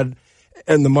he had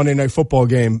in the Monday Night Football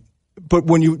game. But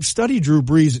when you study Drew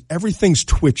Brees, everything's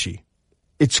twitchy.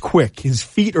 It's quick. His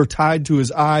feet are tied to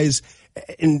his eyes,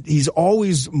 and he's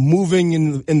always moving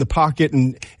in the pocket,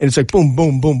 and it's like boom,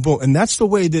 boom, boom, boom. And that's the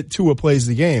way that Tua plays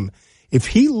the game. If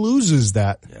he loses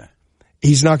that,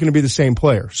 he's not going to be the same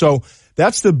player. So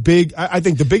that's I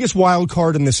think the biggest wild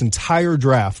card in this entire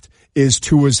draft is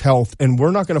Tua's health, and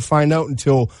we're not going to find out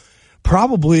until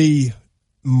probably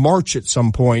March at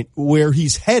some point where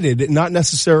he's headed, not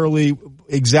necessarily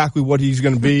exactly what he's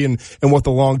going to be and what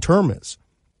the long term is.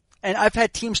 And I've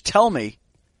had teams tell me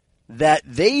that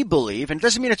they believe, and it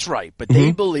doesn't mean it's right, but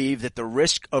they believe that the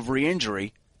risk of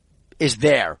re-injury is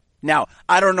there. Now,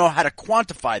 I don't know how to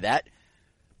quantify that,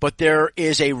 but there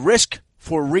is a risk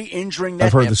for re-injuring that.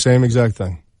 I've heard the same exact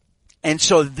thing. And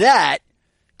so that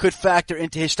could factor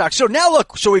into his stock. So now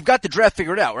look, so we've got the draft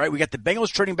figured out, right? We got the Bengals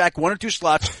trading back 1 or 2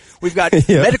 slots. We've got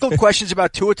medical questions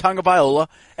about Tua Tagovailoa.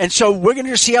 And so we're going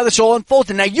to just see how this all unfolds.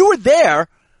 And now you were there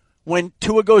when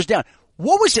Tua goes down.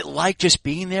 What was it like just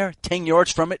being there 10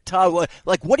 yards from it, Todd?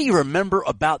 Like, what do you remember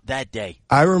about that day?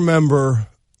 I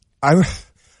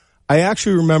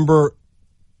actually remember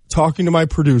talking to my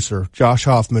producer, Josh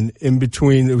Hoffman, in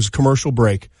between, it was a commercial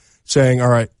break, saying, all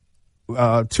right,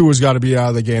 Tua's got to be out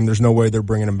of the game. There's no way they're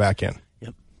bringing him back in.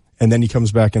 Yep. And then he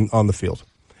comes back on the field.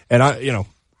 And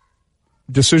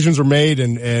decisions are made,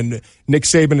 and Nick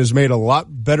Saban has made a lot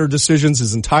better decisions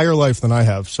his entire life than I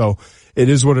have. So it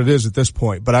is what it is at this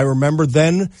point. But I remember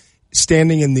then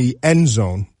standing in the end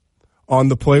zone on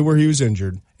the play where he was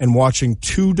injured and watching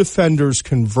 2 defenders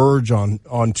converge on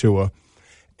Tua,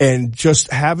 and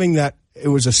just having that, it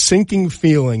was a sinking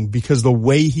feeling because the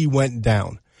way he went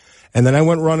down. And then I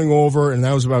went running over, and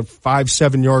that was about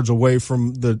 5-7 yards away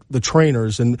from the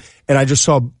trainers, and I just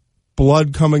saw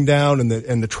blood coming down, and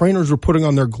the trainers were putting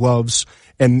on their gloves,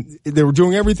 and they were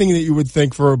doing everything that you would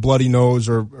think for a bloody nose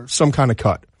or some kind of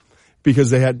cut, because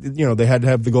they had to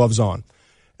have the gloves on.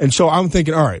 And so I'm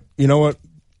thinking, all right, you know what?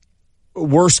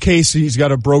 Worst case, he's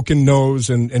got a broken nose,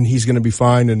 and he's going to be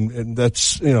fine, and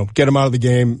that's, get him out of the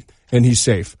game, and he's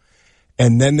safe.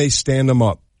 And then they stand him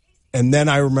up. And then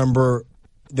I remember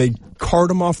they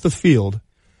cart him off the field,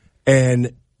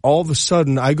 and all of a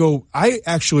sudden I go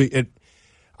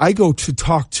to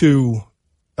talk to,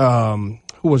 who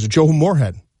was it? Joe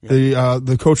Moorhead,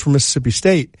 the coach from Mississippi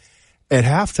State, at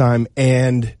halftime,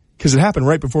 and because it happened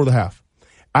right before the half.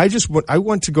 I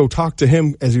went to go talk to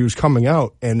him as he was coming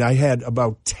out, and I had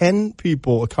about 10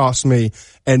 people accost me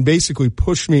and basically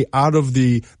push me out of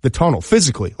the tunnel,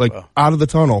 physically, out of the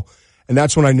tunnel. And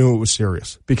that's when I knew it was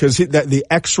serious, because the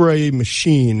X-ray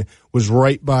machine was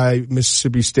right by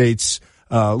Mississippi State's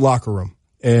locker room.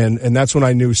 And that's when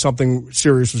I knew something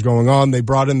serious was going on. They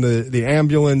brought in the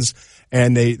ambulance,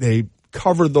 and they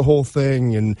covered the whole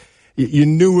thing, and you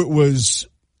knew it was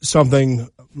something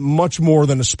much more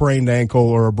than a sprained ankle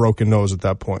or a broken nose at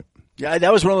that point. Yeah,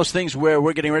 that was one of those things where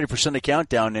we're getting ready for Sunday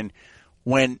Countdown, and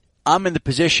when I'm in the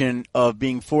position of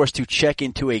being forced to check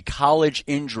into a college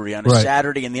injury on a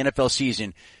Saturday in the NFL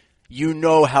season, you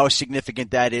know how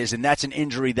significant that is, and that's an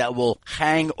injury that will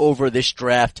hang over this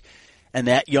draft and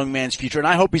that young man's future. And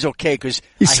I hope he's okay, because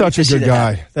he's such a good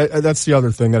guy. That's the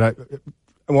other thing that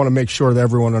I want to make sure that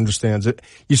everyone understands. It.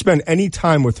 You spend any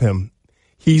time with him,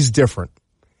 he's different.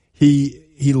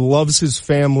 He loves his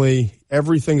family.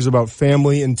 Everything's about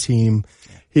family and team.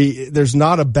 There's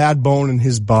not a bad bone in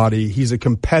his body. He's a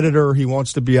competitor. He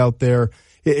wants to be out there.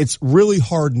 It's really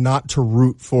hard not to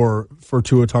root for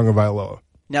Tua Tagovailoa.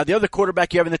 Now, the other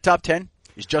quarterback you have in the top 10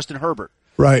 is Justin Herbert.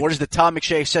 Right. What is the Todd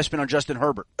McShay assessment on Justin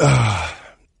Herbert?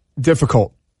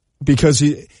 Difficult, because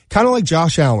he kind of like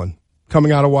Josh Allen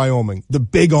coming out of Wyoming. The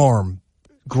big arm,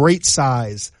 great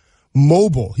size,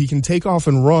 mobile. He can take off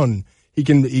and run. He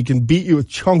can beat you with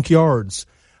chunk yards.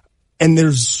 And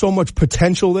there's so much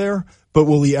potential there, but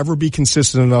will he ever be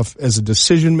consistent enough as a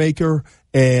decision maker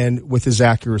and with his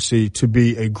accuracy to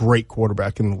be a great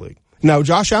quarterback in the league? Now,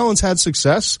 Josh Allen's had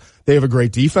success. They have a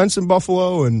great defense in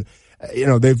Buffalo, and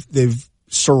they've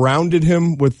surrounded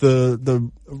him with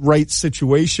the right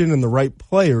situation and the right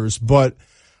players. But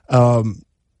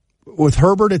with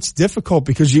Herbert, it's difficult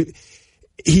because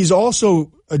he's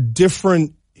also a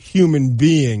different human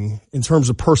being in terms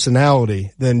of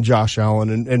personality than Josh Allen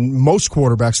and most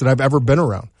quarterbacks that I've ever been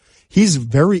around. He's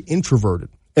very introverted,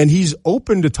 and he's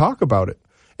open to talk about it,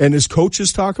 and his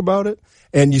coaches talk about it.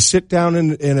 And you sit down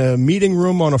in a meeting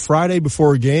room on a Friday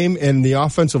before a game, and the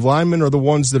offensive linemen are the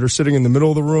ones that are sitting in the middle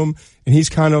of the room, and he's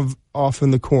kind of off in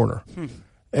the corner.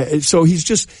 So he's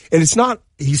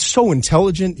so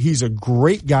intelligent. He's a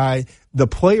great guy. The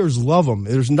players love him.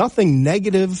 There's nothing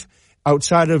negative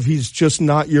outside of he's just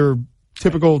not your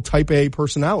typical type A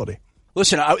personality.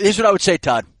 Listen, here's what I would say,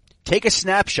 Todd. Take a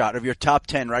snapshot of your top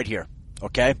 10 right here,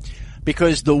 okay?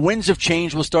 Because the winds of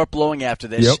change will start blowing after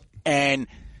this, yep. And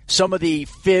some of the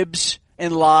fibs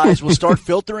and lies will start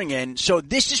filtering in. So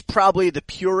this is probably the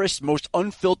purest, most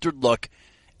unfiltered look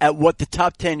at what the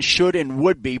top 10 should and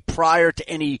would be prior to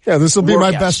any this will be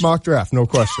my workouts. best mock draft, no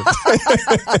question.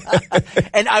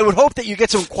 And I would hope that you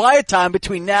get some quiet time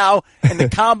between now and the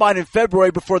Combine in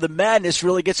February before the madness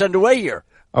really gets underway here.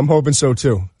 I'm hoping so,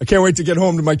 too. I can't wait to get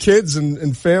home to my kids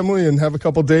and family and have a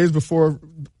couple days before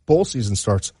bowl season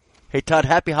starts. Hey, Todd,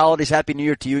 happy holidays, happy New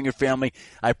Year to you and your family.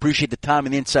 I appreciate the time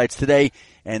and the insights today,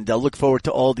 and I look forward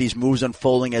to all these moves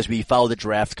unfolding as we follow the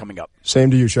draft coming up.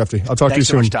 Same to you, Schefter. I'll talk to you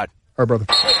soon. Thanks so much, Todd. All right,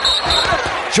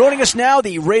 brother. Joining us now,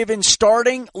 the Ravens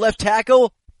starting left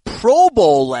tackle, Pro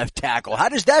Bowl left tackle. How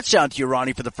does that sound to you,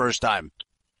 Ronnie, for the first time?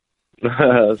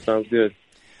 Sounds good.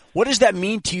 What does that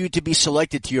mean to you to be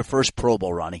selected to your first Pro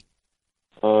Bowl, Ronnie?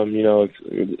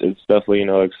 It's definitely,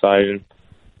 exciting.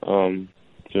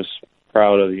 Just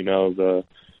proud of, the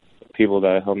people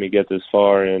that helped me get this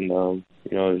far, and,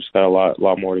 there's got a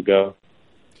lot more to go.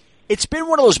 It's been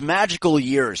one of those magical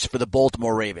years for the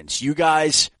Baltimore Ravens. You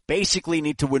guys basically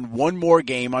need to win one more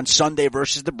game on Sunday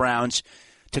versus the Browns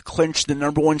to clinch the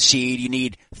number one seed. You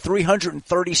need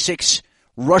 336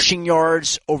 rushing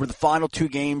yards over the final two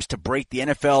games to break the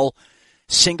NFL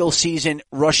single-season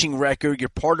rushing record. You're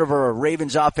part of a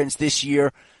Ravens offense this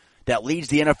year that leads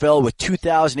the NFL with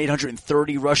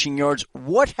 2,830 rushing yards.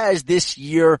 What has this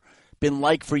year been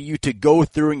like for you to go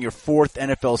through in your fourth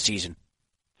NFL season?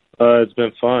 It's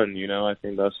been fun. I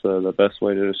think that's the best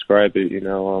way to describe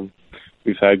it.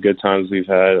 We've had good times, we've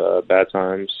had bad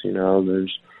times.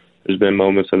 There's been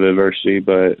moments of adversity,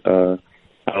 but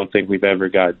I don't think we've ever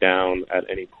got down at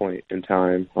any point in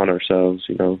time on ourselves,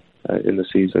 in the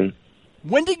season.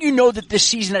 When did you know that this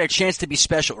season had a chance to be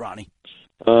special, Ronnie?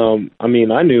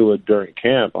 I knew it during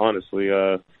camp, honestly.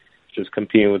 Just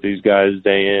competing with these guys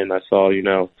day in, I saw,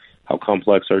 how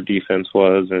complex our defense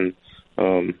was, and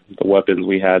the weapons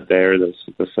we had there, the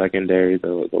secondary,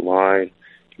 the line.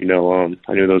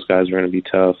 I knew those guys were going to be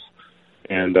tough,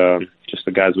 and just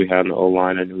the guys we had in the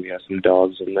O-line, I knew we had some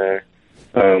dogs in there.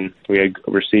 We had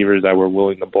receivers that were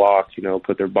willing to block,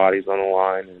 put their bodies on the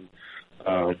line,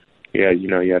 and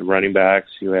you had running backs,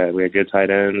 we had good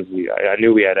tight ends. I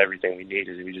knew we had everything we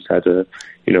needed. We just had to,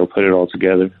 put it all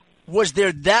together. Was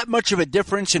there that much of a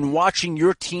difference in watching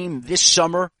your team this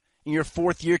summer in your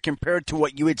fourth year compared to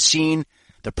what you had seen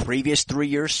the previous 3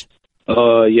 years?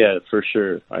 Yeah, for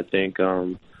sure. I think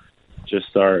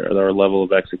just our level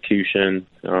of execution,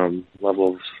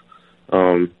 level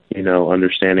of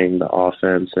understanding the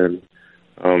offense, and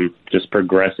just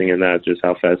progressing in that. Just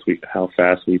how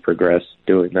fast we progressed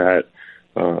doing that.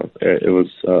 It was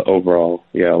overall,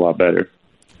 a lot better.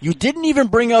 You didn't even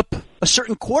bring up a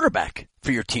certain quarterback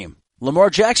for your team, Lamar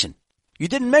Jackson. You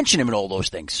didn't mention him in all those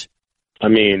things. I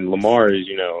mean, Lamar is,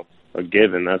 a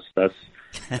given. That's the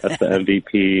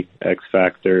MVP, X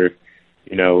factor.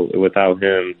 Without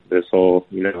him, this whole,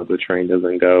 the train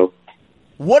doesn't go.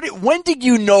 When did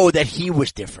you know that he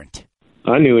was different?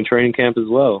 I knew in training camp as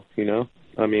well,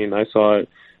 I saw it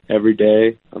every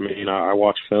day. I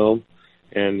watch film,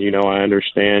 and, I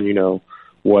understand,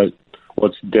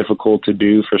 what's difficult to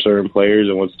do for certain players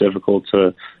and what's difficult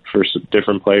for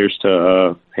different players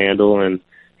to handle, and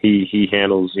he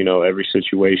handles, every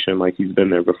situation like he's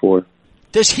been there before.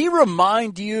 Does he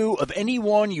remind you of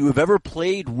anyone you have ever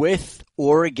played with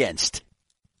or against?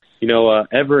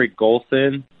 Everett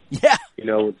Golson. Yeah.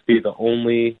 Would be the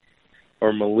only,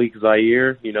 or Malik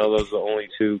Zaire. Those are the only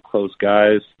two close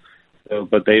guys.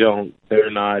 But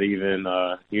they're not even,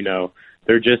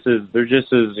 they're just as,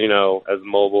 as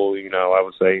mobile, I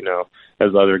would say,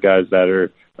 as other guys that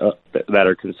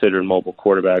are considered mobile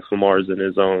quarterbacks. Lamar's in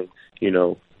his own,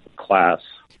 class.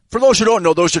 For those who don't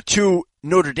know, those are two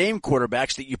Notre Dame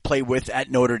quarterbacks that you play with at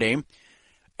Notre Dame.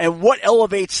 And what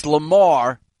elevates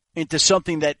Lamar into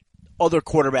something that other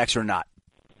quarterbacks are not?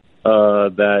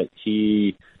 That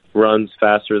he runs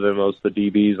faster than most of the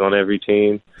DBs on every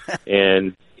team,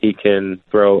 and he can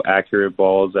throw accurate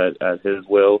balls at his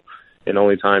will. And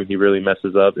only time he really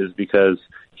messes up is because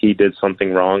he did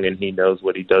something wrong, and he knows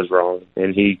what he does wrong,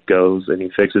 and he goes and he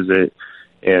fixes it.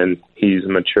 And he's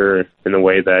mature in a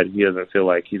way that he doesn't feel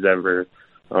like he's ever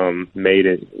made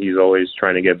it. He's always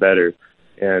trying to get better.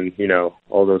 And,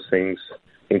 all those things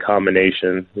in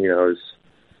combination, is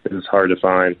hard to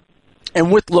find.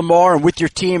 And with Lamar and with your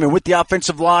team and with the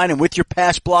offensive line and with your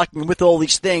pass blocking and with all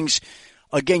these things,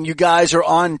 again, you guys are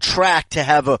on track to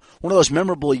have one of those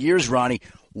memorable years, Ronnie.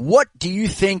 What do you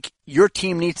think your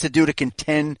team needs to do to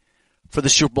contend for the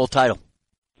Super Bowl title?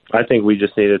 I think we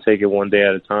just need to take it one day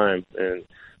at a time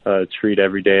and treat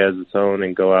every day as its own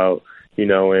and go out,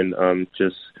 and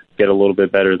just get a little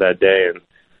bit better that day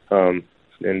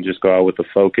and just go out with the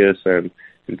focus and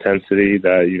intensity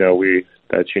that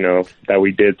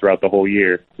we did throughout the whole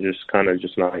year. Just kind of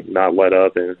not let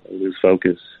up and lose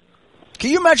focus. Can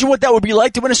you imagine what that would be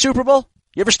like to win a Super Bowl?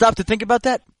 You ever stop to think about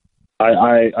that?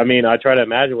 I mean, I try to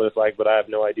imagine what it's like, but I have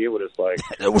no idea what it's like.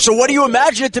 So what do you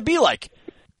imagine it to be like?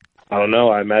 I don't know.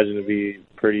 I imagine it to be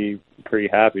pretty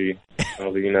happy.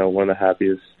 It'll be, one of the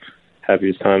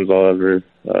happiest times I'll ever,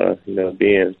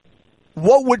 be in.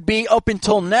 What would be, up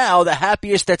until now, the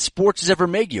happiest that sports has ever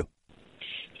made you?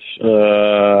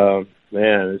 Man,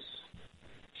 it's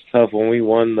tough. When we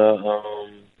won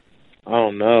I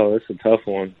don't know. It's a tough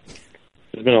one.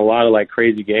 There's been a lot of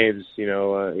crazy games,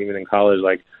 even in college.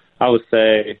 I would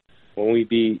say when we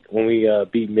beat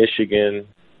Michigan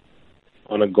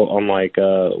we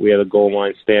had a goal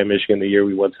line stand. Michigan the year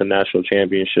we went to the national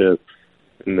championship,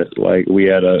 and we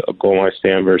had a goal line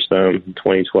stand versus them in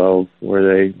 2012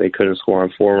 where they couldn't score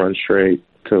on 4 runs straight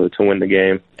to win the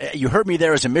game. You hurt me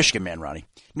there as a Michigan man, Ronnie.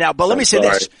 Now, but let me say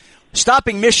this: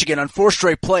 stopping Michigan on 4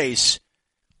 straight plays,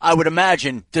 I would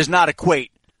imagine, does not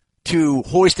equate to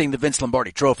hoisting the Vince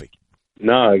Lombardi Trophy.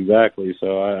 No, exactly.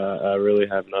 So I really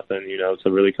have nothing,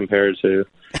 to really compare it to.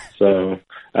 So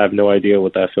I have no idea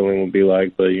what that feeling would be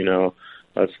like, but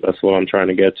that's what I'm trying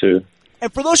to get to.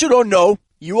 And for those who don't know,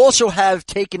 you also have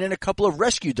taken in a couple of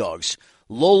rescue dogs,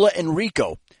 Lola and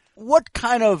Rico. What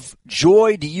kind of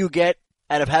joy do you get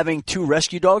out of having 2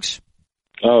 rescue dogs?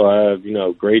 Oh, I have,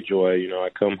 great joy. I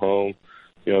come home,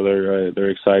 they're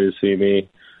excited to see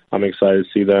me. I'm excited to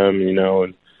see them, and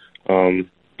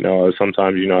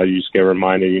sometimes, you just get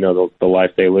reminded, the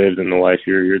life they lived and the life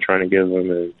you're trying to give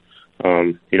them. And,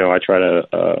 I try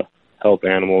to help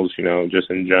animals, just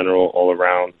in general, all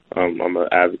around. I'm an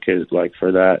advocate,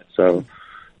 for that. So,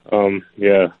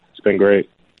 yeah, it's been great.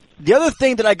 The other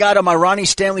thing that I got on my Ronnie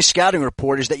Stanley scouting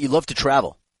report is that you love to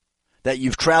travel, that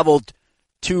you've traveled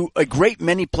to a great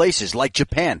many places, like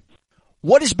Japan.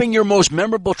 What has been your most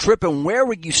memorable trip, and where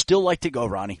would you still like to go,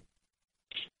 Ronnie?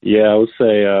 Yeah, I would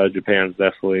say Japan's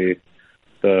definitely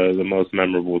the most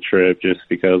memorable trip, just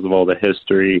because of all the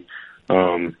history,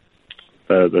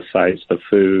 the sights, the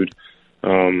food,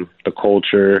 the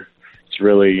culture. It's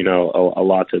really, a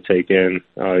lot to take in.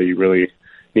 You really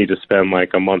need to spend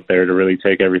a month there to really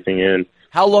take everything in.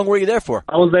 How long were you there for?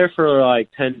 I was there for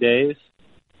 10 days.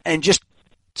 And just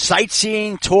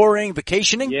sightseeing, touring,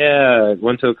 vacationing? Yeah,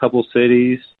 went to a couple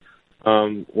cities,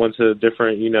 went to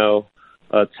different,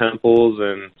 temples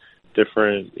and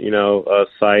different,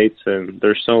 sites, and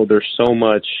there's so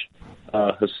much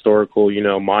historical,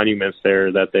 monuments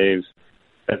there that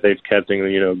they've kept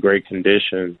in, great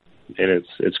condition, and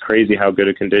it's crazy how good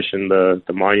a condition the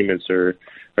monuments are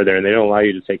there, and they don't allow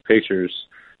you to take pictures,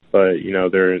 but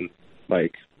they're in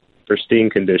pristine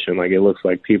condition, it looks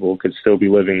like people could still be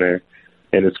living there,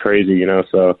 and it's crazy,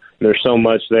 so there's so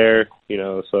much there,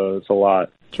 so it's a lot.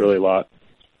 It's really a lot.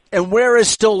 And where is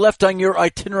still left on your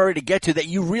itinerary to get to that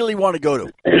you really want to go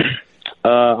to?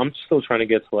 I'm still trying to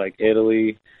get to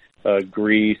Italy,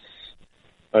 Greece,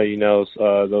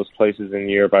 those places in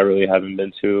Europe I really haven't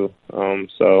been to.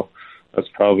 So that's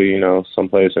probably,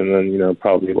 someplace, and then,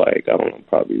 probably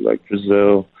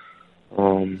Brazil.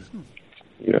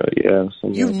 Yeah.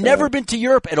 You've never been to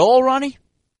Europe at all, Ronnie?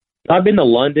 I've been to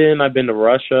London, I've been to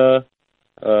Russia,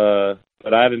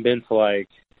 but I haven't been to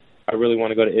I really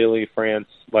want to go to Italy, France,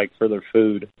 for their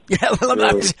food. Yeah,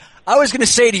 I was going to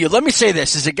say to you, let me say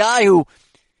this. As a guy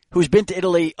who's been to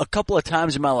Italy a couple of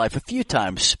times in my life, a few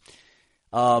times,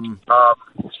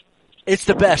 it's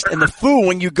the best. And the food,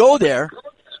 when you go there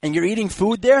and you're eating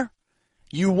food there,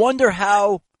 you wonder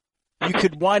how you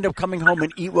could wind up coming home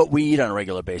and eat what we eat on a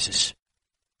regular basis.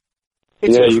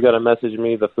 You got to message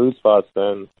me the food spots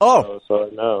then. Oh. So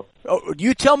I know. Oh,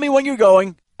 you tell me when you're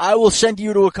going. I will send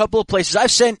you to a couple of places. I've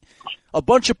sent a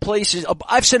bunch of places.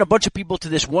 I've sent a bunch of people to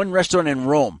this one restaurant in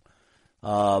Rome.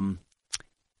 And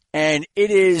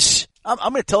it is, I'm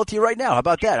going to tell it to you right now. How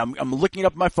about that? I'm looking it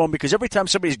up on my phone because every time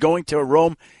somebody's going to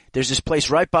Rome, there's this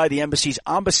place right by the embassy's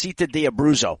Ambasciata di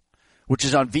Abruzzo, which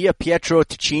is on Via Pietro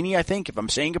Ticini, I think, if I'm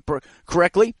saying it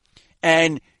correctly.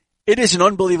 And it is an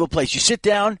unbelievable place. You sit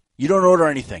down, you don't order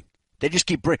anything. They just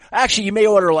keep bringing. Actually, you may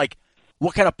order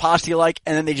what kind of pasta you like,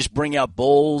 and then they just bring out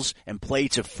bowls and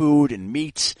plates of food and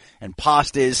meats and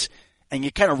pastas, and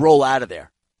you kind of roll out of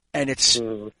there. And it's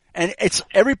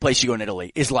every place you go in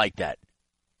Italy is like that.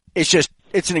 It's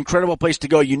an incredible place to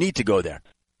go. You need to go there.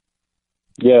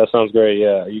 Yeah, sounds great.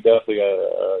 Yeah, you definitely got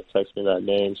to text me that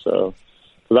name. So,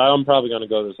 because I'm probably going to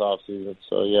go this off season.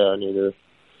 So yeah, I need to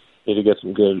need to get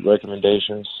some good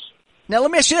recommendations. Now,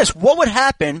 let me ask you this. What would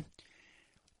happen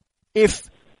if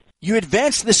you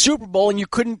advanced to the Super Bowl and you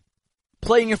couldn't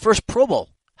play in your first Pro Bowl?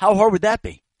 How hard would that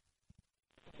be?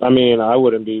 I mean, I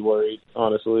wouldn't be worried,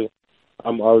 honestly. I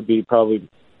would be probably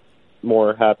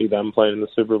more happy that I'm playing in the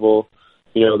Super Bowl.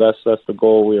 You know, that's the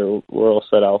goal we're all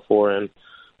set out for. And,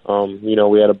 you know,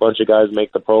 we had a bunch of guys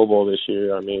make the Pro Bowl this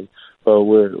year. I mean, but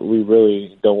we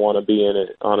really don't want to be in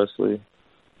it, honestly.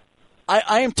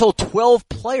 I am told 12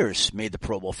 players made the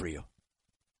Pro Bowl for you.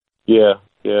 Yeah.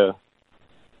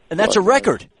 And that's a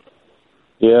record.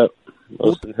 Yeah,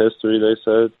 most in history, they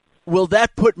said. Will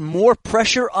that put more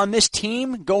pressure on this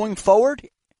team going forward?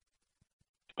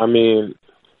 I mean,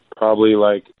 probably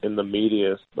like in the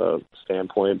media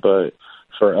standpoint, but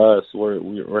for us,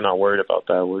 we're not worried about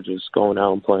that. We're just going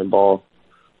out and playing ball.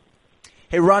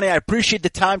 Hey, Ronnie, I appreciate the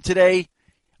time today.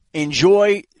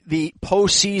 Enjoy the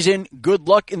postseason. Good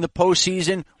luck in the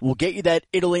postseason. We'll get you that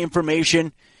Italy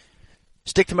information.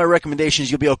 Stick to my recommendations.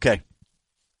 You'll be okay.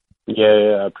 Yeah,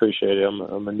 I appreciate it. I'm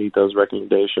going to need those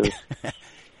recommendations.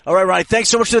 All right, Ronnie, thanks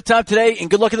so much for the time today, and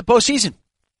good luck in the postseason.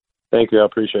 Thank you. I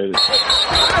appreciate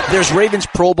it. There's Ravens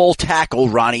Pro Bowl tackle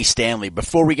Ronnie Stanley.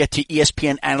 Before we get to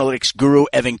ESPN analytics guru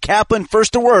Evan Kaplan,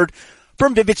 first a word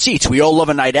from Vivid Seats. We all love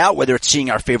a night out, whether it's seeing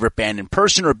our favorite band in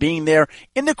person or being there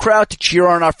in the crowd to cheer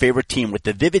on our favorite team. With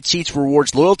the Vivid Seats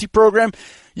Rewards loyalty program,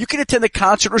 you can attend a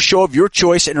concert or show of your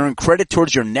choice and earn credit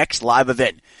towards your next live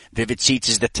event. Vivid Seats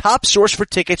is the top source for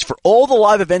tickets for all the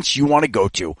live events you want to go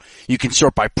to. You can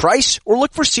sort by price or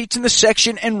look for seats in the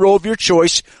section and row of your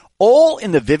choice, all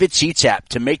in the Vivid Seats app.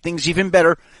 To make things even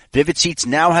better, Vivid Seats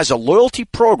now has a loyalty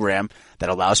program that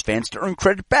allows fans to earn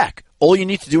credit back. All you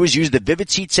need to do is use the Vivid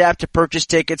Seats app to purchase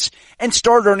tickets and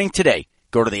start earning today.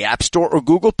 Go to the App Store or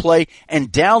Google Play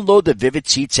and download the Vivid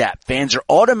Seats app. Fans are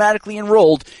automatically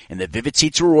enrolled in the Vivid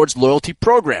Seats Rewards loyalty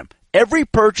program. Every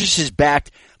purchase is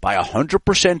backed by a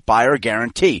 100% buyer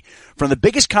guarantee. From the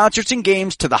biggest concerts and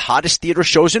games to the hottest theater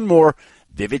shows and more,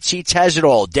 Vivid Seats has it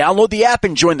all. Download the app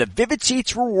and join the Vivid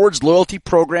Seats Rewards loyalty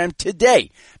program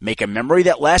today. Make a memory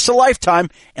that lasts a lifetime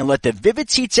and let the Vivid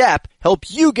Seats app help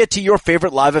you get to your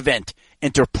favorite live event.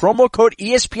 Enter promo code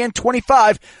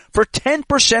ESPN25 for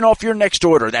 10% off your next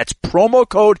order. That's promo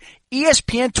code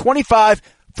ESPN25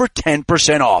 for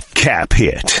 10% off. Cap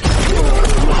hit.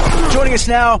 Joining us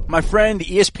now, my friend, the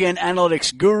ESPN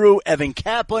analytics guru, Evan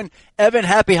Kaplan. Evan,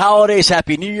 happy holidays,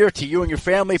 happy New Year to you and your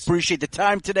family. Appreciate the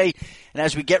time today. And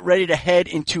as we get ready to head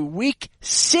into week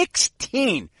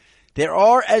 16, there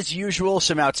are, as usual,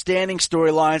 some outstanding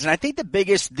storylines. And I think the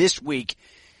biggest this week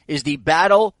is the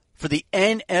battle for the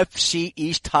NFC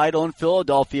East title in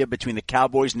Philadelphia between the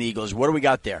Cowboys and the Eagles. What do we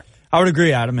got there? I would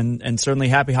agree, Adam, and certainly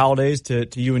happy holidays to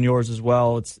you and yours as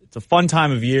well. It's a fun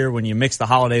time of year when you mix the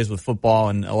holidays with football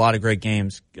and a lot of great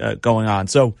games going on.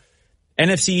 So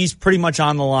NFC East pretty much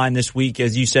on the line this week,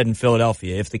 as you said, in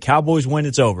Philadelphia. If the Cowboys win,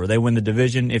 it's over. They win the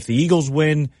division. If the Eagles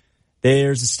win,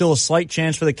 there's still a slight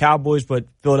chance for the Cowboys, but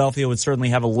Philadelphia would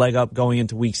certainly have a leg up going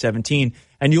into Week 17.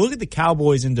 And you look at the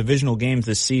Cowboys in divisional games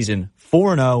this season,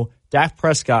 4-0. Dak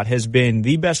Prescott has been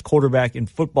the best quarterback in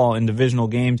football in divisional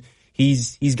games.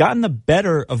 He's gotten the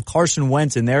better of Carson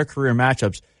Wentz in their career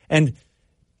matchups. And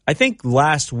I think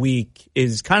last week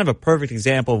is kind of a perfect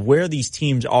example of where these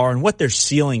teams are and what their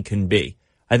ceiling can be.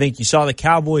 I think you saw the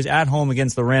Cowboys at home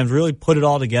against the Rams really put it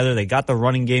all together. They got the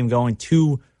running game going,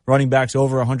 2 running backs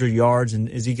over 100 yards, and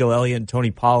Ezekiel Elliott and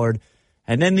Tony Pollard.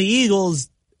 And then the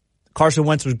Eagles, Carson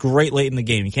Wentz was great late in the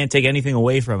game. You can't take anything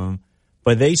away from him.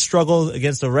 But they struggled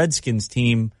against the Redskins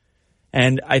team.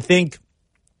 And I think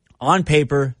on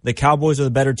paper, the Cowboys are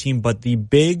the better team, but the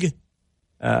big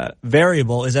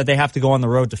variable is that they have to go on the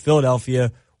road to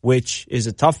Philadelphia, which is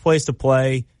a tough place to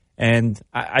play. And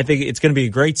I think it's going to be a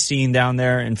great scene down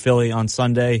there in Philly on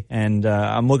Sunday, and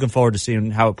I'm looking forward to seeing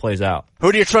how it plays out.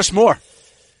 Who do you trust more?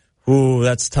 Ooh,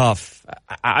 that's tough.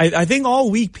 I think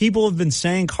all week people have been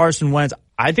saying Carson Wentz.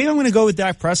 I think I'm going to go with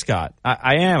Dak Prescott.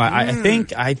 I am. I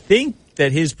think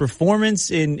that his performance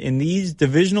in these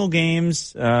divisional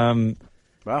games.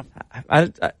 Wow.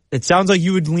 It sounds like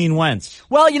you would lean Wentz.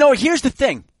 Well, here's the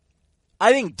thing.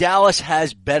 I think Dallas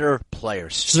has better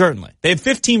players. Certainly. They have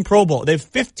 15 Pro Bowl. They have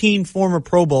 15 former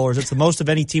Pro Bowlers. It's the most of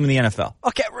any team in the NFL.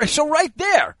 Okay, so right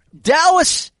there,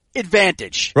 Dallas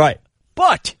advantage. Right.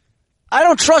 But I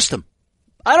don't trust them.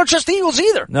 I don't trust the Eagles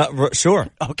either. No, sure.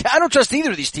 Okay, I don't trust either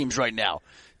of these teams right now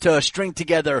to string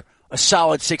together a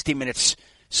solid 60 minutes.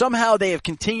 Somehow they have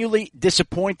continually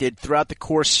disappointed throughout the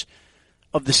course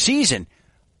of the season.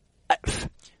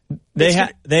 They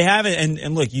have it,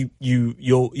 and look,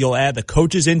 you'll add the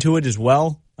coaches into it as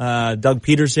well. Doug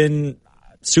Peterson,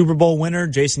 Super Bowl winner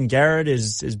Jason Garrett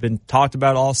has been talked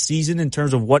about all season in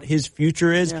terms of what his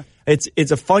future is. Yeah.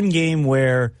 It's a fun game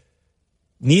where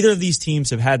neither of these teams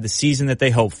have had the season that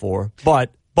they hoped for.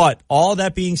 But all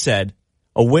that being said,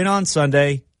 a win on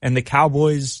Sunday and the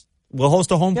Cowboys will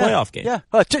host a home playoff game.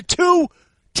 Yeah, two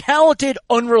talented,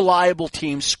 unreliable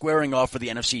teams squaring off for the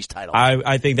NFC's title.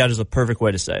 I think that is a perfect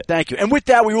way to say it. Thank you. And with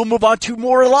that, we will move on to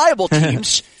more reliable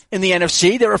teams in the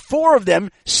NFC. There are 4 of them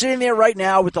sitting there right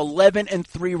now with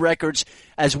 11-3 records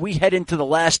as we head into the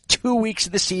last 2 weeks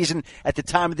of the season at the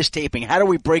time of this taping. How do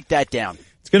we break that down?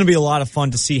 It's going to be a lot of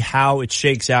fun to see how it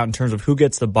shakes out in terms of who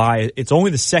gets the bye. It's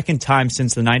only the second time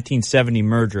since the 1970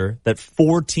 merger that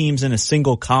 4 teams in a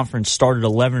single conference started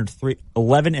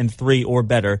 11-3 or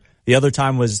better. The other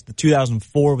time was the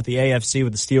 2004 with the AFC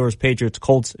with the Steelers, Patriots,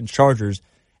 Colts, and Chargers.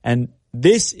 And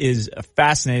this is a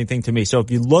fascinating thing to me. So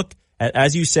if you look at,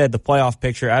 as you said, the playoff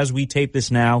picture, as we tape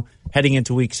this now, heading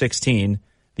into Week 16,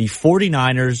 the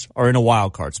 49ers are in a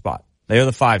wild card spot. They are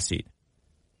the 5 seed.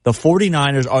 The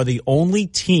 49ers are the only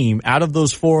team out of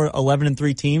those 4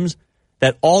 11-3 teams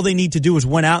that all they need to do is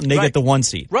win out and they get the 1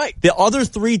 seed. Right. The other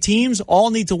 3 teams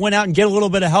all need to win out and get a little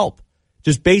bit of help,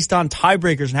 just based on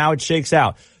tiebreakers and how it shakes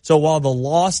out. So while the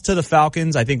loss to the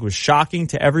Falcons, I think, was shocking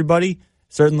to everybody,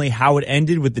 certainly how it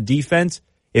ended with the defense,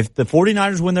 if the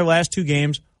 49ers win their last 2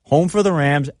 games, home for the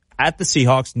Rams, at the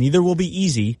Seahawks, neither will be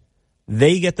easy,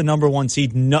 they get the number 1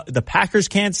 seed. No, the Packers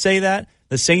can't say that.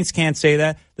 The Saints can't say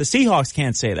that. The Seahawks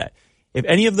can't say that. If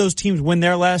any of those teams win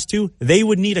their last 2, they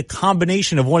would need a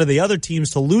combination of one of the other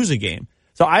teams to lose a game.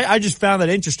 So I just found that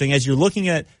interesting. As you're looking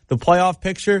at the playoff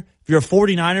picture, if you're a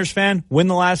 49ers fan, win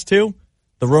the last 2,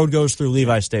 the road goes through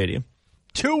Levi Stadium.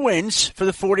 2 wins for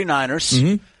the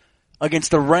 49ers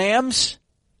against the Rams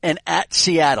and at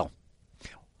Seattle.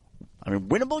 I mean,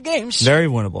 winnable games. Very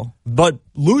winnable. But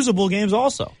losable games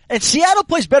also. And Seattle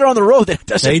plays better on the road than it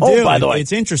does at home, by the way.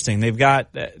 It's interesting. They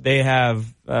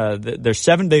finished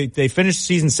the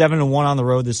season 7-1 on the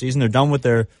road this season. They're done with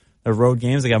their road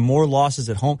games. They got more losses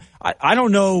at home. I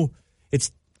don't know.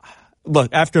 Look,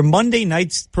 after Monday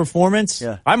night's performance,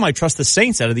 I might trust the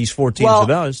Saints out of these 4 teams.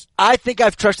 Well, I think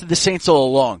I've trusted the Saints all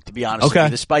along, to be honest with you,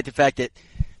 despite the fact that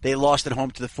they lost at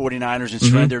home to the 49ers and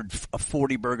surrendered a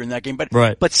 40-burger in that game.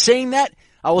 But saying that,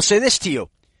 I will say this to you.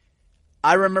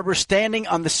 I remember standing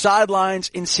on the sidelines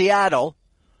in Seattle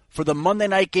for the Monday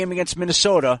night game against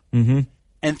Minnesota and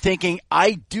thinking,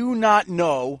 I do not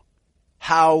know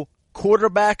how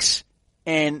quarterbacks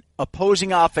and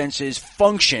opposing offenses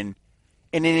function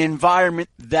in an environment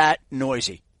that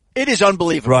noisy. It is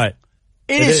unbelievable. Right.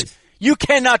 It is. You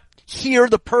cannot hear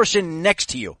the person next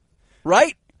to you,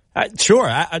 right? Sure,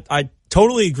 I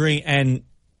totally agree. And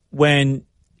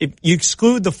if you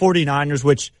exclude the 49ers,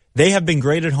 which they have been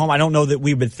great at home, I don't know that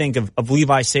we would think of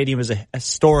Levi Stadium as a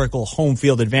historical home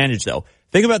field advantage, though.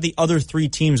 Think about the other 3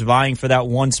 teams vying for that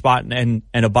 1 spot and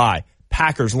a bye.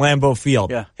 Packers, Lambeau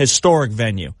Field, historic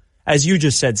venue. As you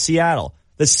just said, Seattle.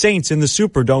 The Saints in the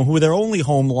Superdome, who their only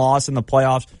home loss in the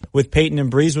playoffs with Peyton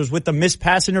and Breeze was with the missed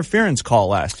pass interference call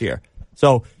last year.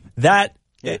 So that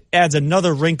it adds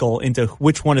another wrinkle into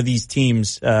which one of these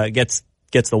teams gets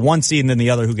the 1 seed and then the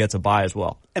other who gets a bye as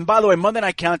well. And by the way, Monday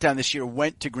Night Countdown this year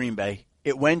went to Green Bay.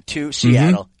 It went to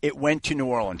Seattle. It went to New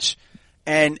Orleans.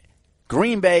 And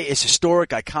Green Bay is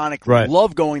historic, iconic. Right.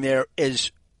 Love going there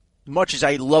as much as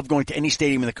I love going to any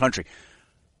stadium in the country.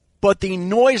 But the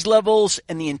noise levels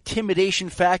and the intimidation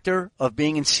factor of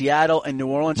being in Seattle and New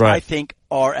Orleans, I think,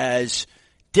 are as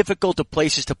difficult of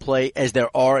places to play as there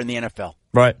are in the NFL.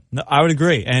 Right. No, I would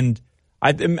agree. And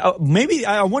I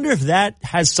wonder if that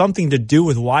has something to do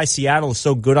with why Seattle is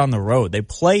so good on the road. They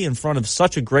play in front of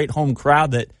such a great home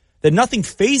crowd that nothing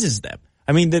phases them.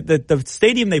 I mean, the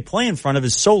stadium they play in front of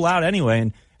is so loud anyway,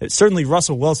 and it's certainly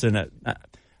Russell Wilson.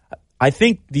 I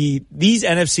think these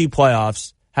NFC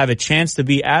playoffs have a chance to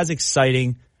be as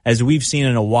exciting as we've seen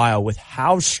in a while with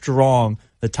how strong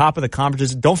the top of the conference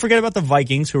is. Don't forget about the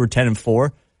Vikings, who are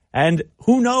 10-4. And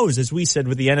who knows, as we said,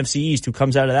 with the NFC East, who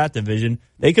comes out of that division,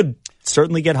 they could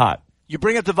certainly get hot. You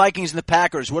bring up the Vikings and the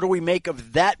Packers. What do we make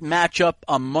of that matchup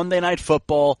on Monday Night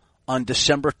Football on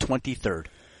December 23rd?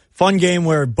 Fun game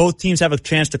where both teams have a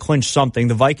chance to clinch something.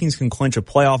 The Vikings can clinch a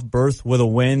playoff berth with a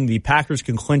win. The Packers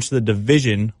can clinch the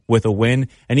division with a win.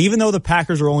 And even though the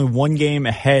Packers are only 1 game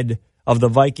ahead of the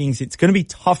Vikings, it's going to be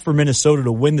tough for Minnesota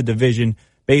to win the division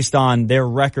based on their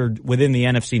record within the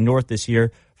NFC North this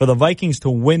year. For the Vikings to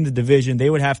win the division, they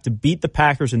would have to beat the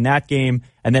Packers in that game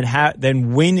and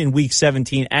then win in Week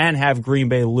 17 and have Green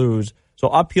Bay lose. So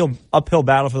uphill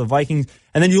battle for the Vikings.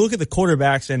 And then you look at the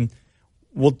quarterbacks, and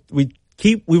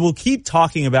we will keep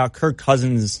talking about Kirk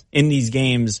Cousins in these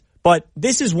games, but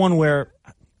this is one where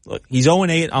look, he's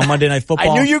 0-8 on Monday Night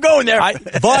Football. I knew you were going there.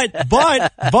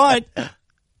 But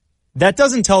that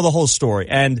doesn't tell the whole story.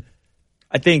 And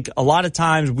I think a lot of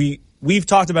times we've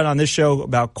talked about on this show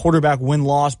about quarterback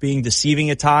win-loss being deceiving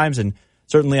at times, and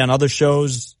certainly on other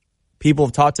shows people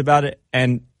have talked about it,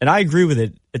 and I agree with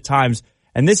it at times.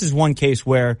 And this is one case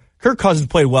where Kirk Cousins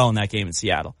played well in that game in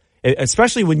Seattle,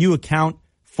 especially when you account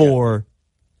for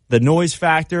the noise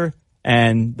factor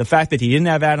and the fact that he didn't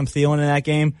have Adam Thielen in that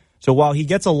game. So while he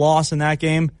gets a loss in that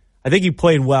game, I think he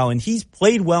played well, and he's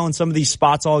played well in some of these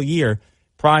spots all year.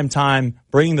 Prime time,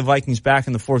 bringing the Vikings back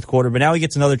in the fourth quarter, but now he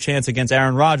gets another chance against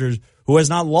Aaron Rodgers, who has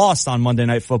not lost on Monday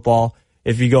Night Football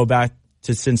if you go back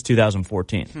to since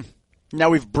 2014. Now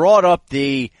we've brought up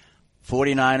the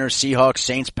 49ers, Seahawks,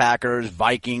 Saints, Packers,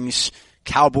 Vikings,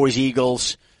 Cowboys,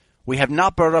 Eagles. We have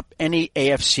not brought up any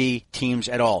AFC teams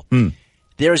at all.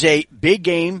 There's a big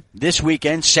game this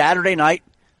weekend, Saturday night.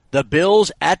 The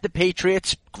Bills at the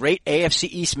Patriots. Great AFC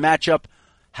East matchup.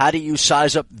 How do you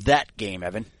size up that game,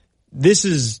 Evan? This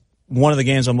is one of the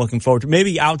games I'm looking forward to,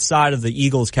 maybe outside of the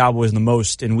Eagles-Cowboys the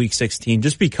most in Week 16,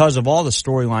 just because of all the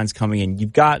storylines coming in.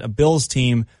 You've got a Bills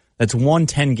team that's won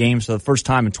 10 games for the first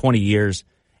time in 20 years,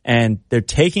 and they're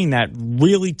taking that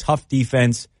really tough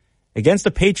defense against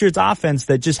the Patriots offense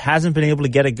that just hasn't been able to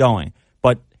get it going.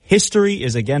 But history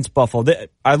is against Buffalo.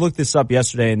 I looked this up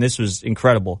yesterday, and this was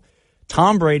incredible.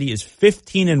 Tom Brady is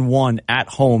 15-1 at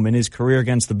home in his career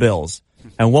against the Bills.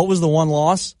 And what was the one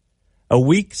loss? A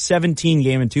Week 17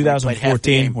 game in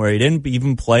 2014 where he didn't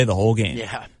even play the whole game.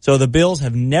 Yeah. So the Bills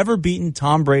have never beaten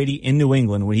Tom Brady in New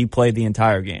England when he played the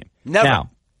entire game. Never.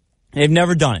 Now, they've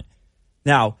never done it.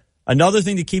 Now, another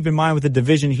thing to keep in mind with the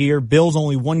division here, Bills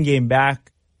only one game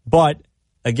back, but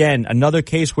again, another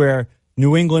case where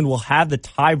New England will have the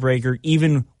tiebreaker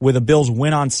even with a Bills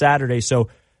win on Saturday. So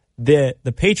the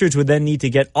Patriots would then need to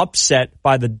get upset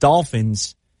by the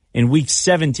Dolphins in Week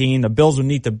 17. The Bills would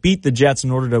need to beat the Jets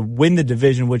in order to win the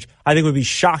division, which I think would be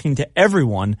shocking to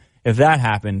everyone if that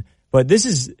happened. But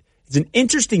it's an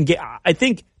interesting game. I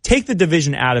think take the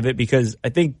division out of it because I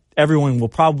think everyone will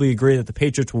probably agree that the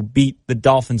Patriots will beat the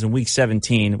Dolphins in Week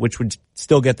 17, which would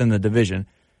still get them the division.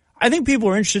 I think people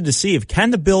are interested to see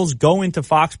can the Bills go into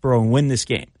Foxborough and win this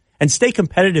game and stay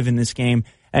competitive in this game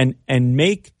and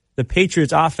make the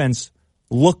Patriots offense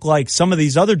look like some of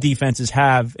these other defenses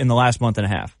have in the last month and a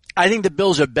half. I think the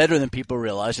Bills are better than people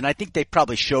realize, and I think they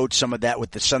probably showed some of that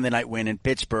with the Sunday night win in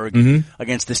Pittsburgh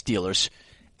against the Steelers.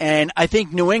 And I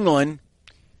think New England,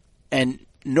 and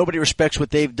nobody respects what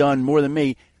they've done more than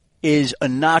me, is a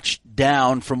notch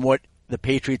down from what the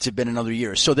Patriots have been in other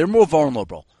years. So they're more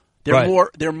vulnerable.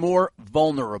 They're more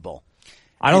vulnerable.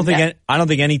 I don't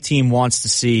think any team wants to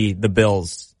see the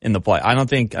Bills in the play. I don't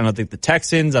think the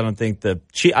Texans. I don't think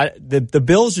the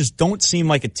Bills just don't seem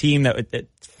like a team that's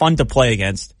fun to play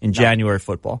against in January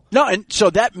football. No, and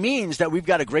so that means that we've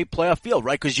got a great playoff field,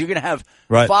 right? Because you're going to have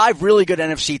 5 really good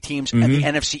NFC teams and the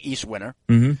NFC East winner,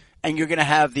 and you're going to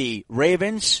have the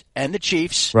Ravens and the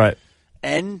Chiefs,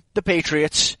 and the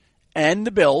Patriots and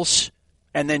the Bills,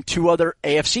 and then 2 other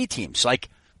AFC teams. Like,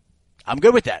 I'm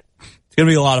good with that. It's going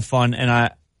to be a lot of fun,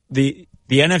 and the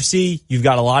NFC, you've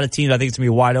got a lot of teams. I think it's going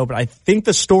to be wide open. I think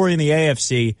the story in the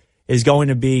AFC is going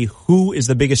to be who is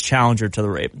the biggest challenger to the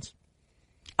Ravens.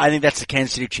 I think that's the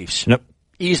Kansas City Chiefs. Yep.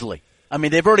 Easily. I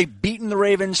mean, they've already beaten the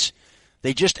Ravens.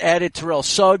 They just added Terrell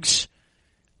Suggs.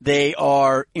 They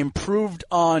are improved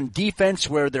on defense,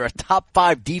 where they're a top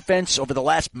 5 defense over the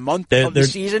last month of the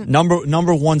season.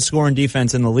 Number 1 scoring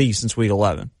defense in the league since Week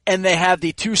 11. And they have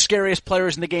the 2 scariest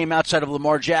players in the game outside of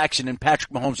Lamar Jackson and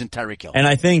Patrick Mahomes and Tyreek Hill. And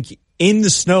I think in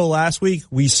the snow last week,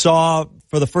 we saw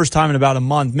for the first time in about a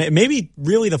month, maybe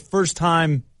really the first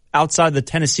time outside the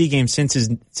Tennessee game since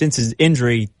his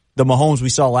injury, the Mahomes we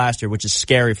saw last year, which is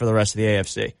scary for the rest of the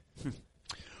AFC.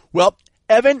 Well,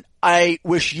 Evan, I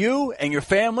wish you and your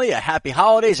family a happy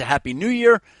holidays, a happy new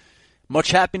year.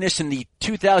 Much happiness in the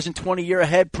 2020 year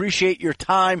ahead. Appreciate your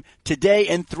time today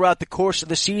and throughout the course of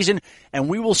the season, and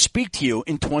we will speak to you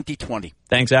in 2020.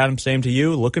 Thanks, Adam. Same to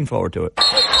you. Looking forward to it.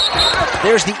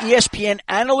 There's the ESPN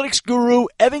analytics guru,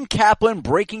 Evan Kaplan,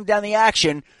 breaking down the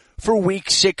action for Week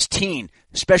 16.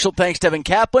 Special thanks to Evan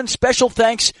Kaplan. Special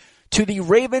thanks to the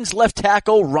Ravens left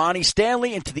tackle, Ronnie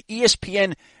Stanley, and to the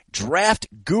ESPN draft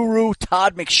guru,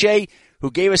 Todd McShay, who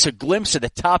gave us a glimpse of the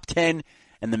top 10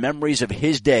 and the memories of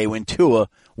his day when Tua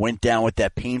went down with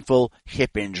that painful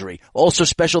hip injury. Also,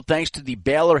 special thanks to the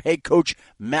Baylor head coach,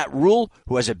 Matt Rhule,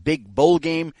 who has a big bowl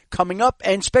game coming up.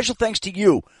 And special thanks to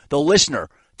you, the listener,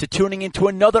 to tuning into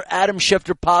another Adam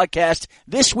Schefter podcast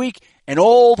this week and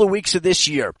all the weeks of this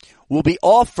year. We'll be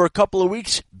off for a couple of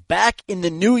weeks, back in the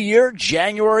new year,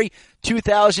 January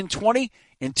 2020.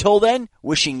 Until then,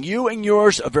 wishing you and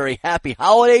yours a very happy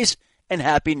holidays and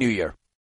happy New Year.